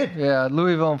 you did? Yeah,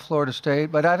 Louisville and Florida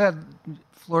State. But I've had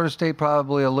Florida State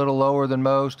probably a little lower than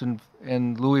most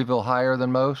and Louisville higher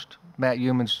than most. Matt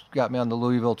Humans got me on the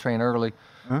Louisville train early.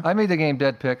 Huh? I made the game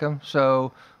dead pick 'em,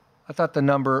 so I thought the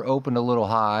number opened a little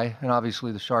high, and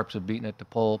obviously the Sharps have beaten it to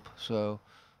pulp, so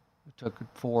it took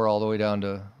 4 all the way down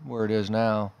to where it is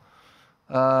now.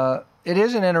 It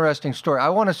is an interesting story. I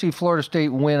want to see Florida State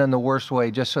win in the worst way,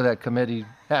 just so that committee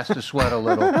has to sweat a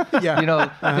little.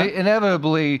 They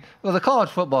inevitably, the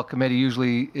college football committee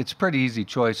usually, it's a pretty easy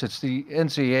choice. It's the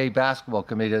NCAA basketball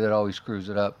committee that always screws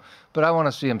it up. But I want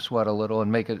to see them sweat a little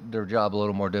and make their job a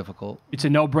little more difficult. It's a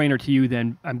no-brainer to you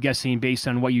then, I'm guessing, based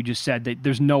on what you just said, that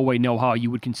there's no way, no how you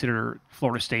would consider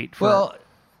Florida State. Well,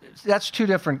 that's two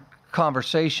different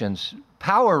conversations.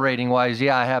 Power rating-wise,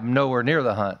 I have nowhere near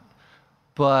the hunt.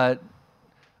 But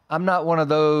I'm not one of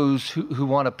those who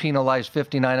want to penalize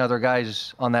 59 other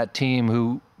guys on that team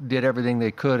who did everything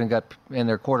they could and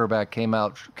their quarterback came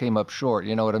up short.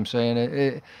 You know what I'm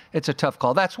saying? It's a tough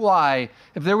call. That's why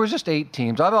if there was just 8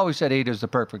 teams, I've always said 8 is the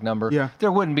perfect number. Yeah.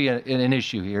 There wouldn't be an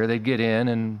issue here. They'd get in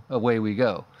and away we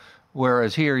go.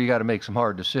 Whereas here you got to make some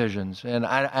hard decisions. And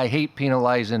I hate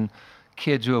penalizing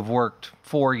kids who have worked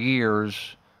 4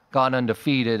 years, gone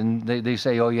undefeated, and they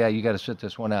say, oh yeah, you got to sit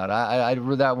this one out.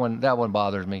 That one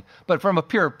bothers me. But from a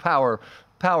pure power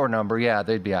number, yeah,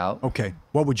 they'd be out. Okay,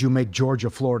 what would you make Georgia,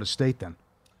 Florida State then?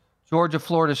 Georgia,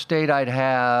 Florida State, I'd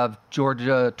have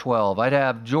Georgia 12. I'd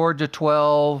have Georgia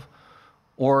 12,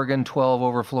 Oregon 12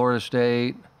 over Florida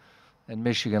State, and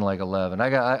Michigan like 11.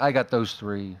 I got those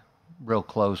 3 real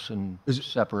close and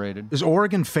separated. Is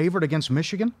Oregon favored against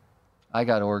Michigan? I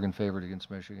got Oregon favored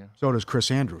against Michigan. So does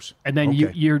Chris Andrews. And then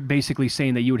you're basically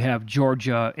saying that you would have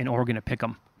Georgia and Oregon to pick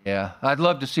them. Yeah, I'd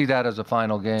love to see that as a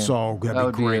final game. So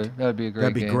that'd be great. That'd be a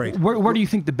great game. That'd be great. Where do you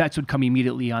think the bets would come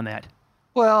immediately on that?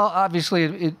 Well, obviously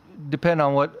it depend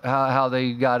on how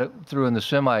they got it through in the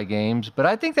semi games, but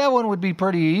I think that one would be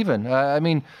pretty even. I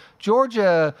mean,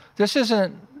 Georgia. This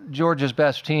isn't Georgia's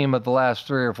best team of the last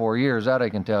 3 or 4 years. That I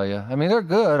can tell you. I mean, they're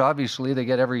good. Obviously, they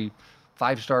get every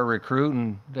 5-star recruit,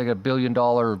 and they got $1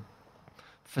 billion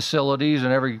facilities,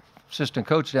 and every assistant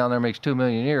coach down there makes $2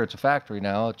 million a year. It's a factory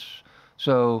now.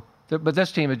 But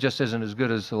this team, it just isn't as good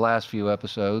as the last few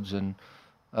episodes. And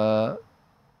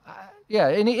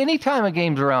any time a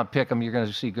game's around pick 'em, you're going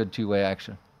to see good two-way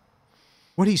action.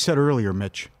 What he said earlier,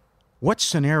 Mitch. What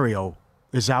scenario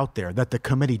is out there that the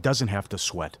committee doesn't have to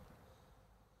sweat?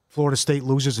 Florida State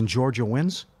loses and Georgia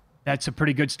wins? That's a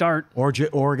pretty good start.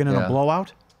 Oregon in a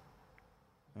blowout?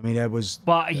 I mean, that was...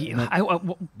 Well,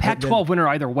 Pac-12 winner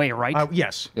either way, right?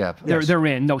 Yes. Yeah. They're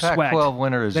in, no sweat. Pac-12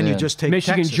 winner is then in. You just take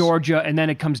Michigan, Texas. Georgia, and then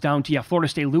it comes down to, Florida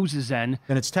State loses then.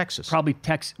 Then it's Texas. Probably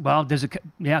Texas. Well,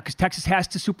 because Texas has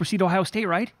to supersede Ohio State,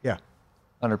 right? Yeah.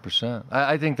 100%.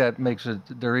 I think that makes it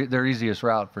their easiest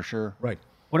route for sure. Right.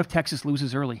 What if Texas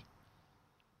loses early?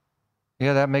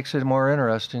 Yeah, that makes it more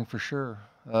interesting for sure.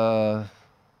 But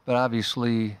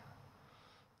obviously...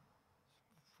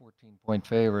 14-point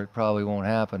favorite probably won't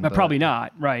happen. But probably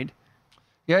not, right?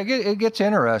 Yeah, it gets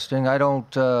interesting. I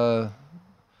don't.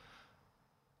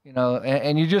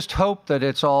 and you just hope that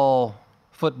it's all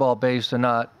football based and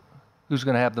not who's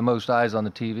going to have the most eyes on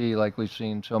the TV like we've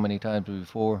seen so many times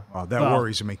before. Well, that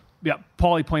worries me. Yeah,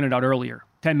 Paulie pointed out earlier,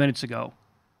 10 minutes ago,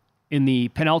 in the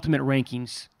penultimate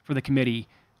rankings for the committee,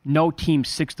 no team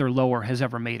 6th or lower has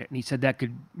ever made it. And he said that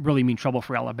could really mean trouble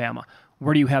for Alabama.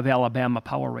 Where do you have Alabama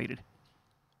power rated?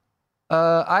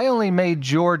 I only made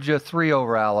Georgia 3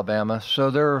 over Alabama, so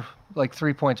they're like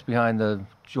 3 points behind the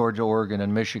Georgia, Oregon,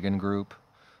 and Michigan group.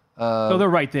 So they're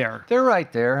right there. They're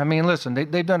right there. I mean, listen,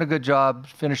 they've done a good job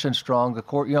finishing strong.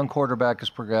 The young quarterback has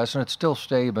progressed, and it's still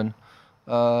Saban.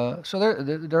 So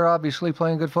they're obviously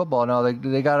playing good football now.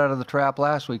 They got out of the trap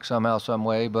last week somehow, some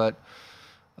way, but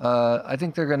I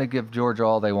think they're going to give Georgia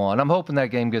all they want. I'm hoping that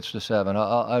game gets to 7.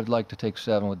 I'd like to take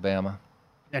 7 with Bama.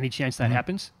 Any chance that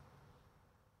happens?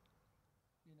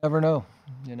 You never know.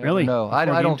 You never really? know.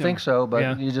 I don't think so,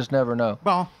 but you just never know.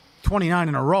 Well, 29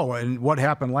 in a row, and what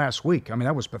happened last week? I mean,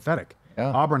 that was pathetic.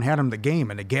 Yeah. Auburn had him the game,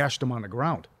 and they gashed him on the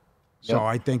ground. So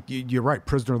I think you're right,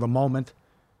 prisoner of the moment.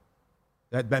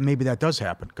 That maybe that does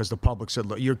happen because the public said,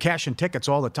 look, you're cashing tickets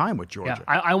all the time with Georgia.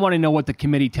 Yeah, I want to know what the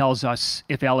committee tells us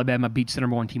if Alabama beats the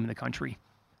number 1 team in the country.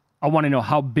 I want to know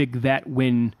how big that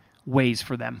win weighs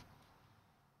for them.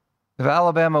 If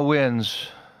Alabama wins,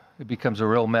 it becomes a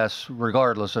real mess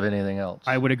regardless of anything else.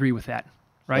 I would agree with that,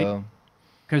 right?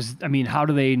 Because, how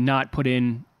do they not put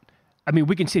in...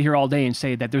 we can sit here all day and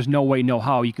say that there's no way, no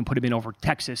how you can put them in over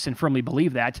Texas and firmly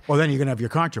believe that. Well, then you're going to have your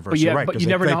controversy, right? Because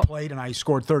they played and I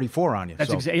scored 34 on you. That's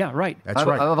right. That's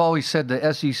right. I've always said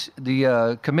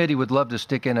the committee would love to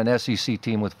stick in an SEC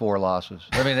team with 4 losses.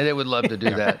 They would love to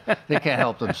do that. They can't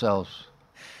help themselves.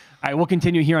 All right, we'll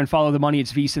continue here on Follow the Money.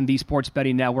 It's VSiN, the Sports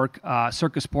Betting Network.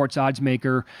 Circa Sports odds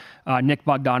maker Nick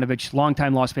Bogdanovich,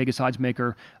 longtime Las Vegas odds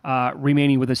maker,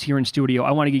 remaining with us here in studio.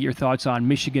 I want to get your thoughts on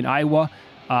Michigan, Iowa.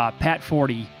 Pat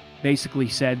Forty basically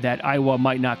said that Iowa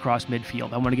might not cross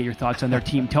midfield. I want to get your thoughts on their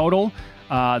team total,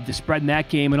 the spread in that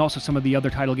game, and also some of the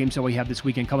other title games that we have this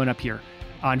weekend coming up here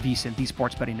on VSiN, the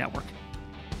Sports Betting Network.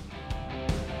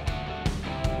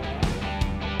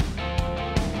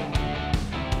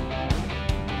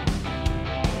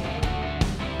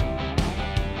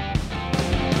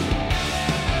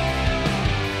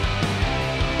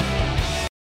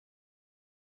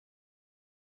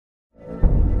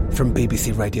 From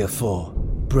BBC Radio 4,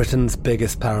 Britain's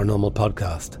biggest paranormal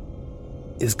podcast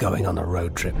is going on a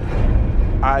road trip.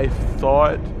 I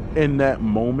thought in that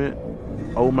moment,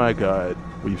 oh my God,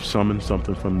 we've summoned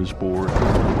something from this board.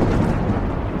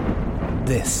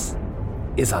 This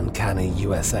is Uncanny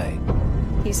USA.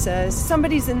 He says,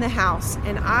 somebody's in the house,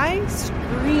 and I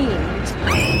screamed.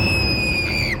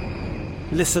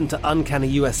 Listen to Uncanny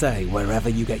USA wherever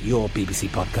you get your BBC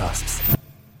podcasts,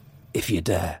 if you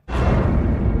dare.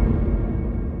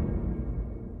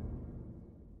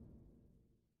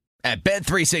 At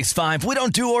Bet365, we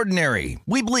don't do ordinary.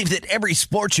 We believe that every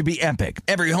sport should be epic.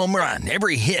 Every home run,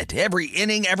 every hit, every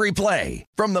inning, every play.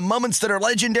 From the moments that are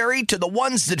legendary to the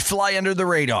ones that fly under the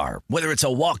radar. Whether it's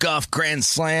a walk-off grand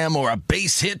slam or a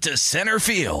base hit to center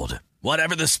field.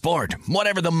 Whatever the sport,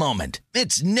 whatever the moment.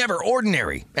 It's never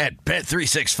ordinary at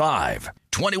Bet365.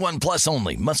 21 plus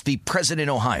only. Must be present in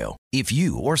Ohio. If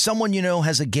you or someone you know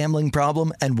has a gambling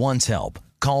problem and wants help,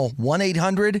 call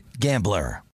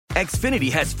 1-800-GAMBLER. Xfinity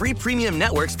has free premium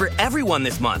networks for everyone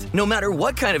this month, no matter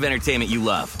what kind of entertainment you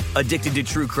love. Addicted to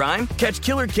true crime? Catch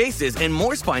killer cases and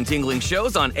more spine-tingling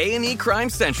shows on A&E Crime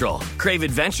Central. Crave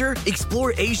adventure?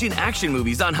 Explore Asian action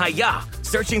movies on Hi-YAH.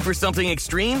 Searching for something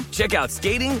extreme? Check out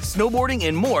skating, snowboarding,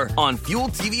 and more on Fuel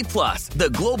TV Plus, the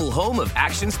global home of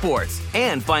action sports.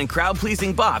 And find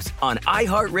crowd-pleasing bops on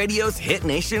iHeartRadio's Hit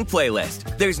Nation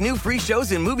playlist. There's new free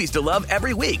shows and movies to love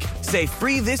every week. Say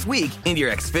free this week in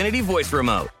your Xfinity voice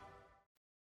remote.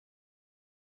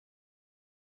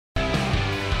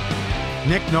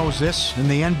 Nick knows this. In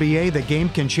the NBA, the game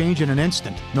can change in an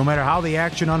instant. No matter how the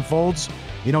action unfolds,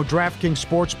 DraftKings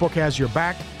Sportsbook has your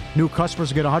back. New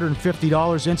customers get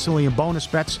 $150 instantly in bonus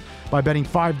bets by betting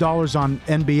 $5 on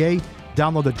NBA.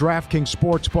 Download the DraftKings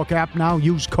Sportsbook app now.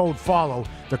 Use code FOLLOW.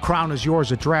 The crown is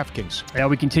yours at DraftKings. Yeah,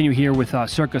 we continue here with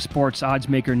Circa Sports odds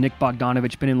maker Nick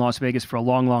Bogdanovich. Been in Las Vegas for a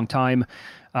long, long time.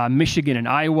 Michigan and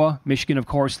Iowa. Michigan, of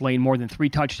course, laying more than 3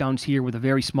 touchdowns here with a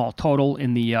very small total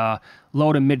in the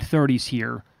low to mid-30s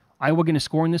here. Iowa going to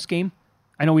score in this game?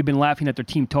 I know we've been laughing at their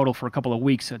team total for a couple of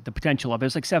weeks at the potential of it.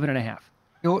 It's like 7.5.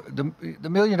 The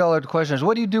million-dollar question is,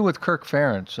 what do you do with Kirk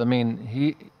Ferentz? I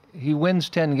mean, he wins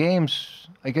 10 games.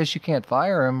 I guess you can't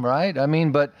fire him, right? I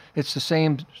mean, but it's the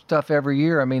same stuff every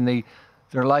year. I mean,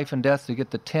 they're life and death to get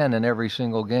the 10 in every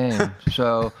single game.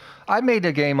 So I made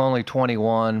the game only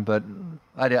 21, but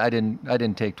I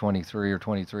didn't take 23 or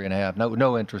 23 and a half.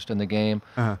 No interest in the game.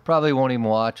 Probably won't even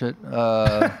watch it.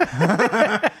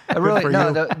 The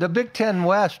Big Ten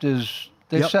West is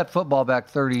they've set football back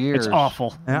 30 years. It's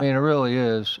awful. I mean, it really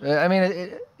is. I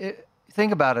mean,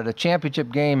 think about it. A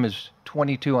championship game is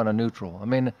 22 on a neutral. I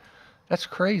mean, that's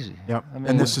crazy. Yep. I mean,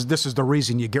 and this is the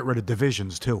reason you get rid of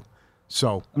divisions too.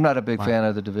 So I'm not a big fan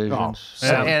of the divisions,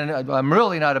 and I'm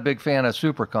really not a big fan of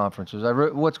super conferences.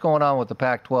 What's going on with the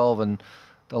Pac-12 and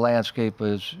the landscape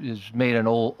is made an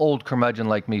old curmudgeon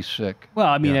like me sick. Well,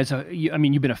 I mean,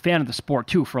 you've been a fan of the sport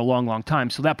too for a long, long time,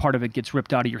 so that part of it gets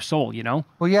ripped out of your soul, you know?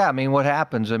 Well, yeah. I mean, what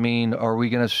happens? I mean, are we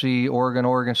going to see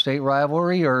Oregon State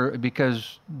rivalry, or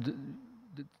because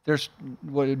do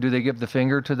they give the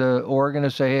finger to the Oregon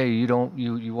to say, hey,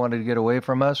 you wanted to get away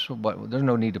from us? But there's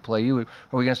no need to play you. Are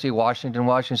we going to see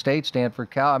Washington State,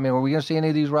 Stanford, Cal? I mean, are we going to see any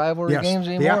of these rivalry games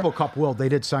anymore? The Apple Cup will. They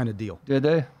did sign a deal. Did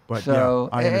they? But so,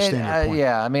 I understand your point.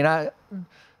 Yeah, I mean,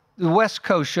 the West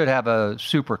Coast should have a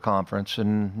super conference,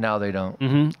 and now they don't.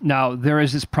 Mm-hmm. Now, there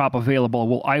is this prop available.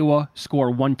 Will Iowa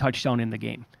score 1 touchdown in the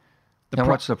game?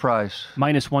 What's the price?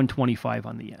 Minus 125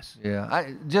 on the yes. Yeah,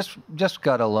 I just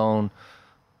gut alone,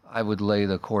 I would lay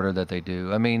the quarter that they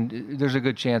do. I mean, there's a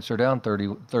good chance they're down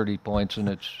 30 points and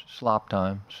it's slop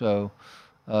time. So,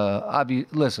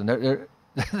 listen,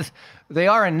 they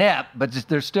are inept, but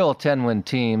they're still a 10-win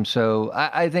team. So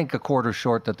I think a quarter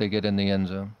short that they get in the end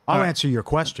zone. I'll answer your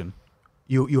question.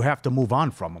 You have to move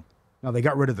on from them. Now, they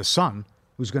got rid of the Sun,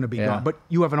 who's going to be gone. But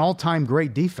you have an all-time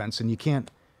great defense, and you can't.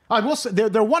 I will say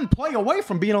they're one play away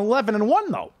from being 11-1,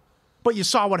 though. But you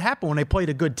saw what happened when they played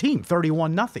a good team,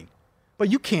 31-0. But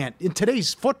you can't, in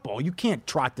today's football, you can't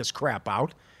trot this crap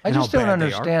out. I just don't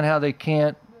understand how they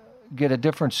can't get a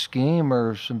different scheme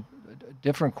or some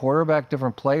different quarterback,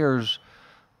 different players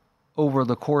over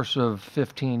the course of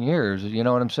 15 years. You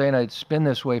know what I'm saying? It's been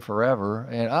this way forever.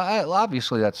 And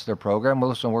obviously that's their program.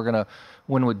 Well, listen, we're going to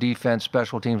win with defense,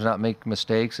 special teams, not make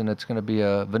mistakes, and it's going to be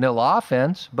a vanilla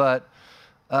offense. But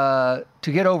to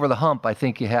get over the hump, I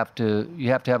think you have to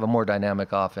have a more dynamic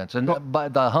offense, and by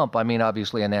the hump, I mean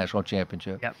obviously a national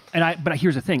championship. Yeah, but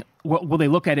here's the thing: will they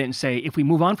look at it and say, if we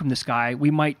move on from this guy,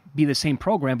 we might be the same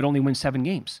program but only win 7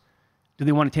 games? Do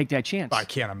they want to take that chance? I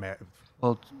can't imagine.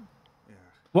 Well,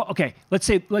 okay. Let's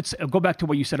go back to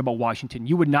what you said about Washington.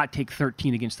 You would not take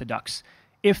 13 against the Ducks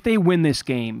if they win this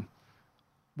game.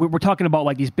 We're talking about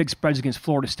like these big spreads against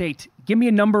Florida State. Give me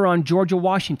a number on Georgia,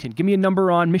 Washington. Give me a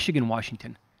number on Michigan,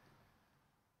 Washington.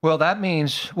 Well, that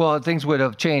means, things would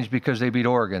have changed because they beat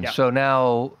Oregon. Yeah. So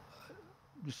now,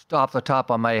 just off the top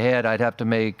of my head, I'd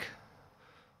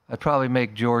probably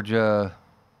make Georgia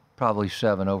probably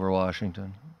 7 over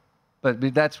Washington.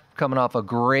 But that's coming off a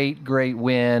great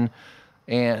win.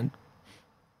 And,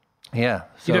 yeah.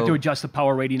 You'd have to adjust the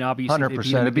power rating, obviously.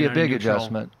 100%. It'd be a big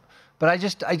adjustment. But I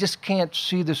just can't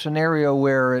see the scenario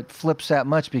where it flips that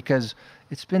much because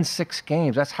it's been 6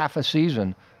 games. That's half a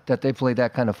season that they played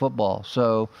that kind of football.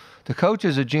 So the coach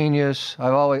is a genius. I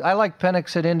like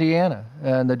Penix at Indiana,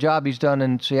 and the job he's done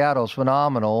in Seattle is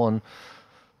phenomenal. And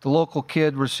the local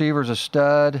kid receiver's a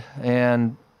stud.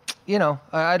 And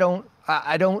I don't.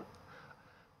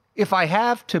 If I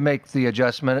have to make the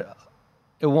adjustment,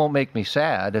 it won't make me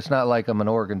sad. It's not like I'm an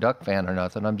Oregon Duck fan or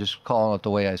nothing. I'm just calling it the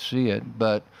way I see it.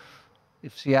 But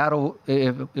if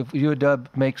UW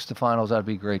makes the finals, that'd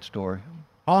be a great story.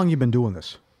 How long have you been doing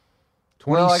this?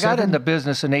 27? Well, I got into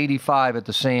business in '85 at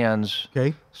the Sands.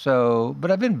 Okay. So, but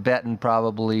I've been betting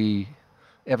probably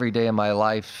every day of my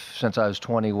life since I was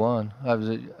 21.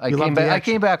 I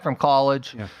came back from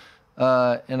college,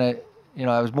 and I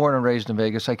was born and raised in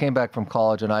Vegas. I came back from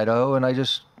college in Idaho, and I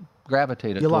just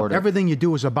gravitated toward it. Everything you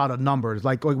do is about a number.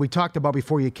 Like we talked about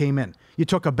before you came in. You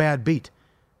took a bad beat.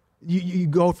 You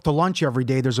go to lunch every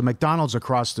day. There's a McDonald's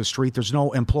across the street. There's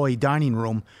no employee dining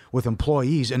room with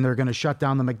employees, and they're going to shut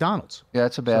down the McDonald's. Yeah,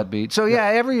 it's a bad beat. So,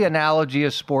 every analogy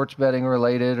is sports betting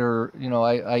related, or,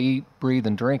 I eat, breathe,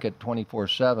 and drink it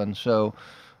 24/7. So,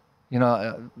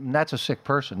 that's a sick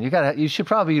person. You should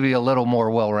probably be a little more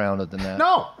well-rounded than that.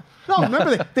 No,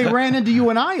 remember, they ran into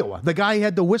you in Iowa. The guy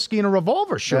had the whiskey and a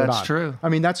revolver shirt on. That's true. I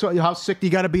mean, that's how sick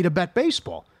you got to be to bet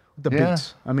baseball. The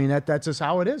beats. I mean, that's just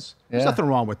how it is. There's nothing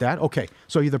wrong with that. Okay,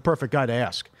 so you're the perfect guy to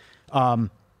ask.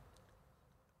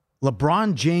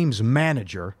 LeBron James'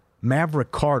 manager,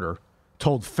 Maverick Carter,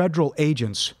 told federal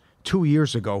agents 2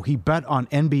 years ago he bet on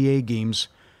NBA games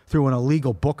through an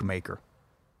illegal bookmaker.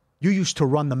 You used to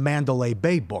run the Mandalay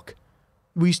Bay book.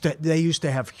 They used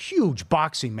to have huge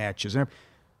boxing matches.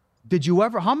 Did you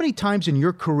ever? How many times in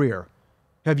your career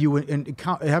have you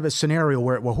have a scenario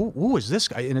where, well, who is this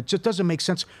guy? And it just doesn't make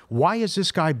sense. Why is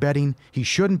this guy betting? He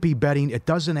shouldn't be betting. It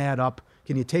doesn't add up.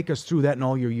 Can you take us through that in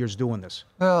all your years doing this?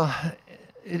 Well,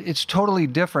 it's totally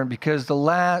different because when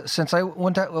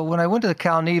I went to the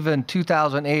Cal Neva in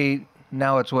 2008,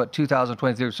 now it's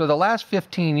 2023. So the last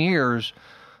 15 years,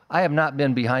 I have not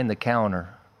been behind the counter,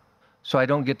 so I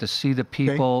don't get to see the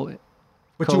people. Okay.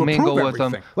 But commingle you with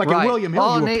them. Like in William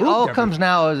Hill, all comes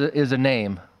now is a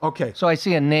name. Okay. So I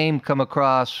see a name come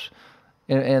across,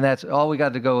 and that's all we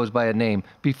got to go is by a name.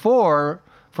 Before,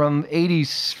 from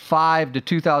 85 to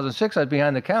 2006, I was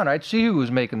behind the counter. I'd see who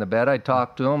was making the bet. I'd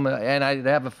talk to them, and I'd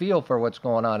have a feel for what's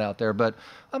going on out there. But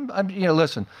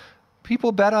listen,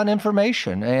 people bet on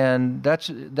information, and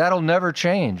that'll never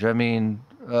change. I mean,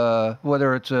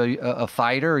 whether it's a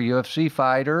fighter, a UFC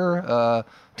fighter, a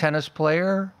tennis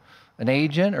player, an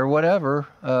agent or whatever,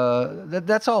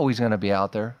 that's always going to be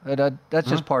out there. That's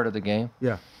just part of the game.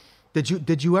 Yeah.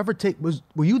 Did you ever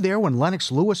were you there when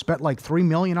Lennox Lewis bet like $3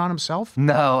 million on himself?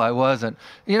 No, I wasn't.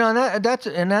 That's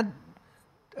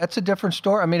a different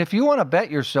story. I mean, if you want to bet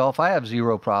yourself, I have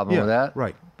zero problem with that.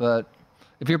 Right. But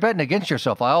if you're betting against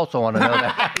yourself, I also want to know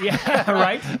that. Yeah,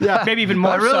 right? Yeah. Maybe even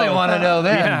more I really want to know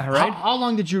that. Yeah, right? How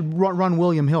long did you run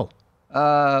William Hill?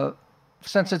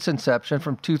 Since its inception,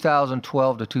 from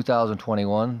 2012 to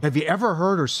 2021. Have you ever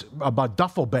heard about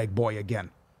Duffel Bag Boy again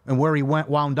and where he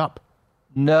wound up?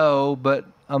 No, but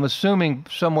I'm assuming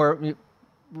somewhere.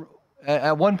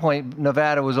 At one point,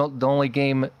 Nevada was the only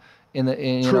game in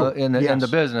the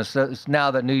business. It's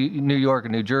now that New York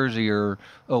and New Jersey are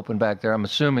open back there. I'm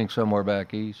assuming somewhere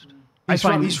back east.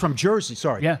 He's from Jersey,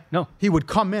 sorry. Yeah, no. He would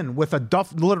come in with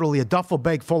literally a duffel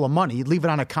bag full of money. He'd leave it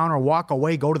on a counter, walk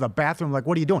away, go to the bathroom, like,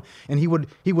 what are you doing? And he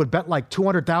would bet like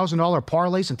 $200,000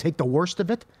 parlays and take the worst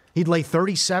of it. He'd lay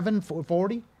 37,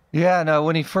 40. Yeah, no,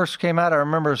 when he first came out, I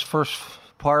remember his first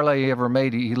parlay he ever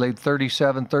made, he laid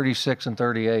 37, 36, and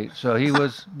 38. So he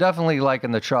was definitely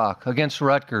liking the chalk against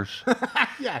Rutgers.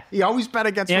 Yeah, he always bet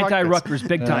against Anti-Rutgers,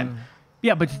 big time.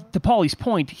 Yeah, but to Paulie's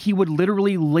point, he would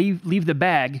literally leave the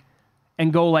bag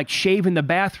and go like shave in the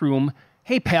bathroom.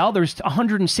 Hey, pal, there's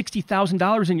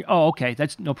 $160,000 in your... Oh, okay,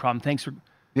 that's no problem. Thanks for...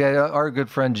 Yeah, our good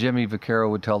friend Jimmy Vaccaro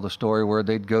would tell the story where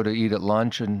they'd go to eat at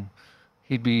lunch and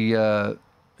he'd be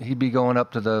going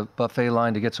up to the buffet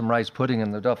line to get some rice pudding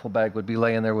and the duffel bag would be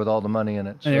laying there with all the money in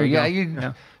it. So,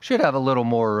 you should have a little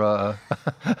more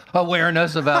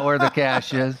awareness about where the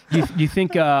cash is. Do you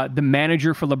think the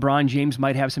manager for LeBron James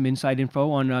might have some inside info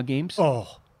on games?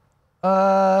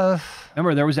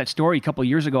 Remember, there was that story a couple of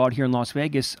years ago out here in Las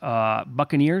Vegas.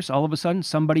 Buccaneers, all of a sudden,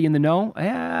 somebody in the know.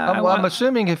 I'm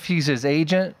assuming if he's his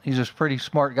agent, he's a pretty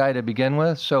smart guy to begin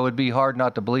with, so it'd be hard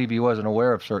not to believe he wasn't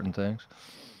aware of certain things.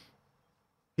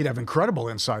 He'd have incredible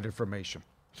inside information.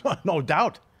 No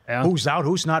doubt. Yeah. Who's out,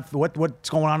 who's not, what's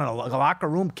going on in a locker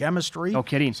room, chemistry. No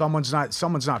kidding. Someone's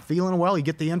not feeling well. You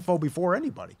get the info before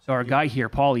anybody. So our guy here,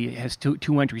 Paulie, has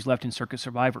two entries left in Circus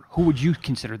Survivor. Who would you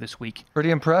consider this week?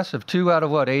 Pretty impressive. 2 out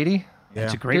of 80? Yeah.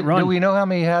 That's a great run. Do we know how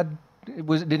many had?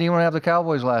 Did anyone have the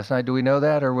Cowboys last night? Do we know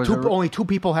that, or was only 2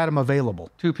 people had them available?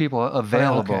 2 people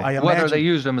available. Okay. Whether they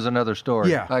used them is another story.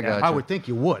 Yeah, I got you. I would think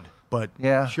you would, but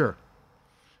yeah, sure.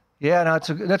 Yeah, no,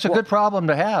 that's a good problem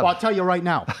to have. Well, I'll tell you right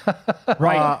now.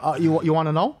 Right. You want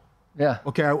to know? Yeah.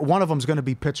 Okay, one of them's going to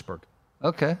be Pittsburgh.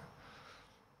 Okay.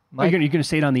 You're going to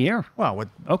say it on the air? Well,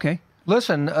 okay.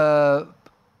 Listen,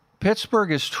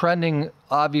 Pittsburgh is trending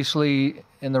obviously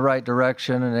in the right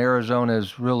direction, and Arizona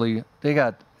is they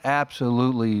got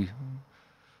absolutely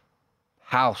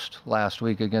housed last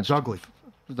week against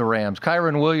the Rams.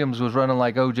 Kyron Williams was running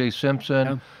like O.J.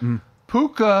 Simpson. Yeah.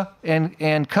 Puka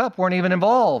and Kupp weren't even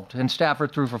involved, and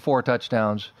Stafford threw for 4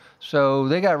 touchdowns. So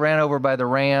they got ran over by the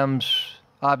Rams.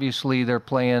 Obviously, they're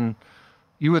playing.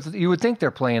 You would think they're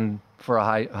playing for a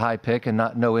high pick and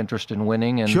no interest in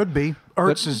winning. And should be.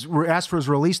 Ertz has asked for his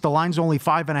release. The line's only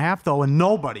 5.5 though, and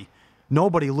nobody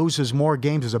loses more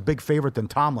games as a big favorite than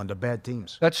Tomlin to bad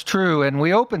teams. That's true. And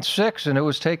we opened 6, and it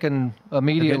was taken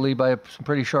immediately by some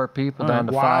pretty sharp people down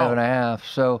to 5.5.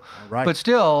 So, but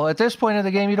still, at this point in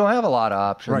the game, you don't have a lot of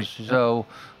options. Right. So,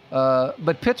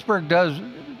 but Pittsburgh does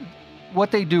what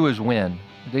they do is win.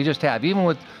 They just have, even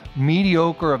with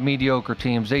mediocre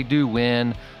teams, they do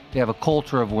win. They have a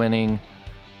culture of winning.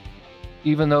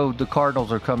 Even though the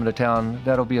Cardinals are coming to town,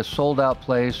 that'll be a sold-out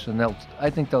place, and I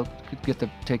think they'll get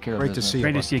to take care of business. Great to see you.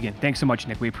 Great to see you again. Thanks so much,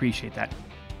 Nick. We appreciate that.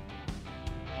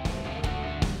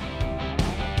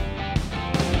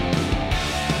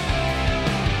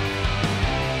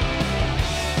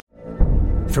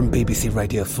 From BBC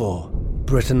Radio 4,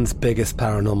 Britain's biggest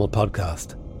paranormal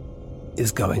podcast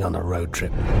is going on a road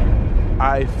trip.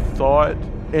 I thought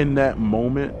in that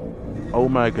moment, oh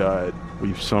my God,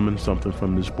 we've summoned something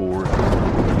from this board.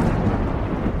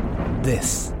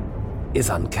 This is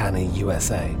Uncanny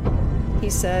USA.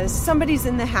 He says, somebody's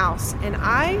in the house, and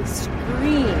I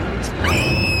screamed.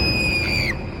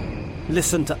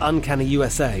 Listen to Uncanny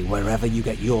USA wherever you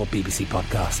get your BBC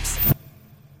podcasts,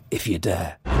 if you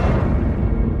dare.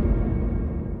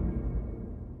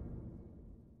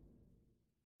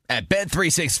 At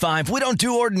Bet365, we don't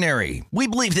do ordinary. We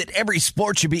believe that every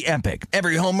sport should be epic.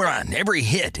 Every home run, every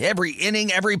hit, every inning,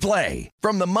 every play.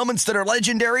 From the moments that are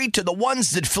legendary to the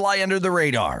ones that fly under the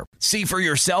radar. See for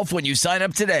yourself when you sign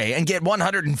up today and get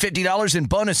 $150 in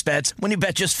bonus bets when you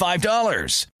bet just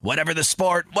 $5. Whatever the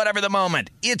sport, whatever the moment,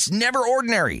 it's never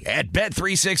ordinary at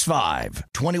Bet365.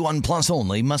 21 plus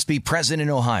only. Must be present in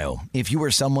Ohio. If you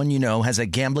or someone you know has a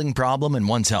gambling problem and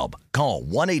wants help, call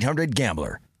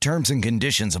 1-800-GAMBLER. Terms and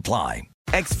conditions apply.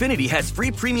 Xfinity has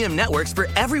free premium networks for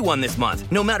everyone this month,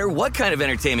 no matter what kind of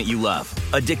entertainment you love.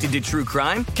 Addicted to true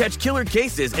crime? Catch killer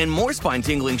cases and more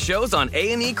spine-tingling shows on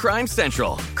A&E Crime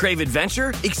Central. Crave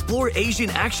adventure? Explore Asian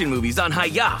action movies on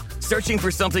Hi-YAH. Searching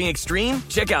for something extreme?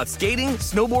 Check out skating,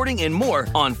 snowboarding, and more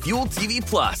on Fuel TV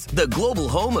Plus, the global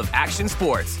home of action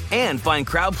sports. And find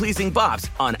crowd-pleasing bops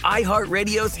on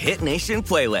iHeartRadio's Hit Nation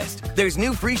playlist. There's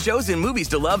new free shows and movies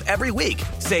to love every week.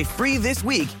 Say free this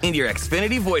week in your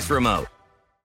Xfinity voice remote.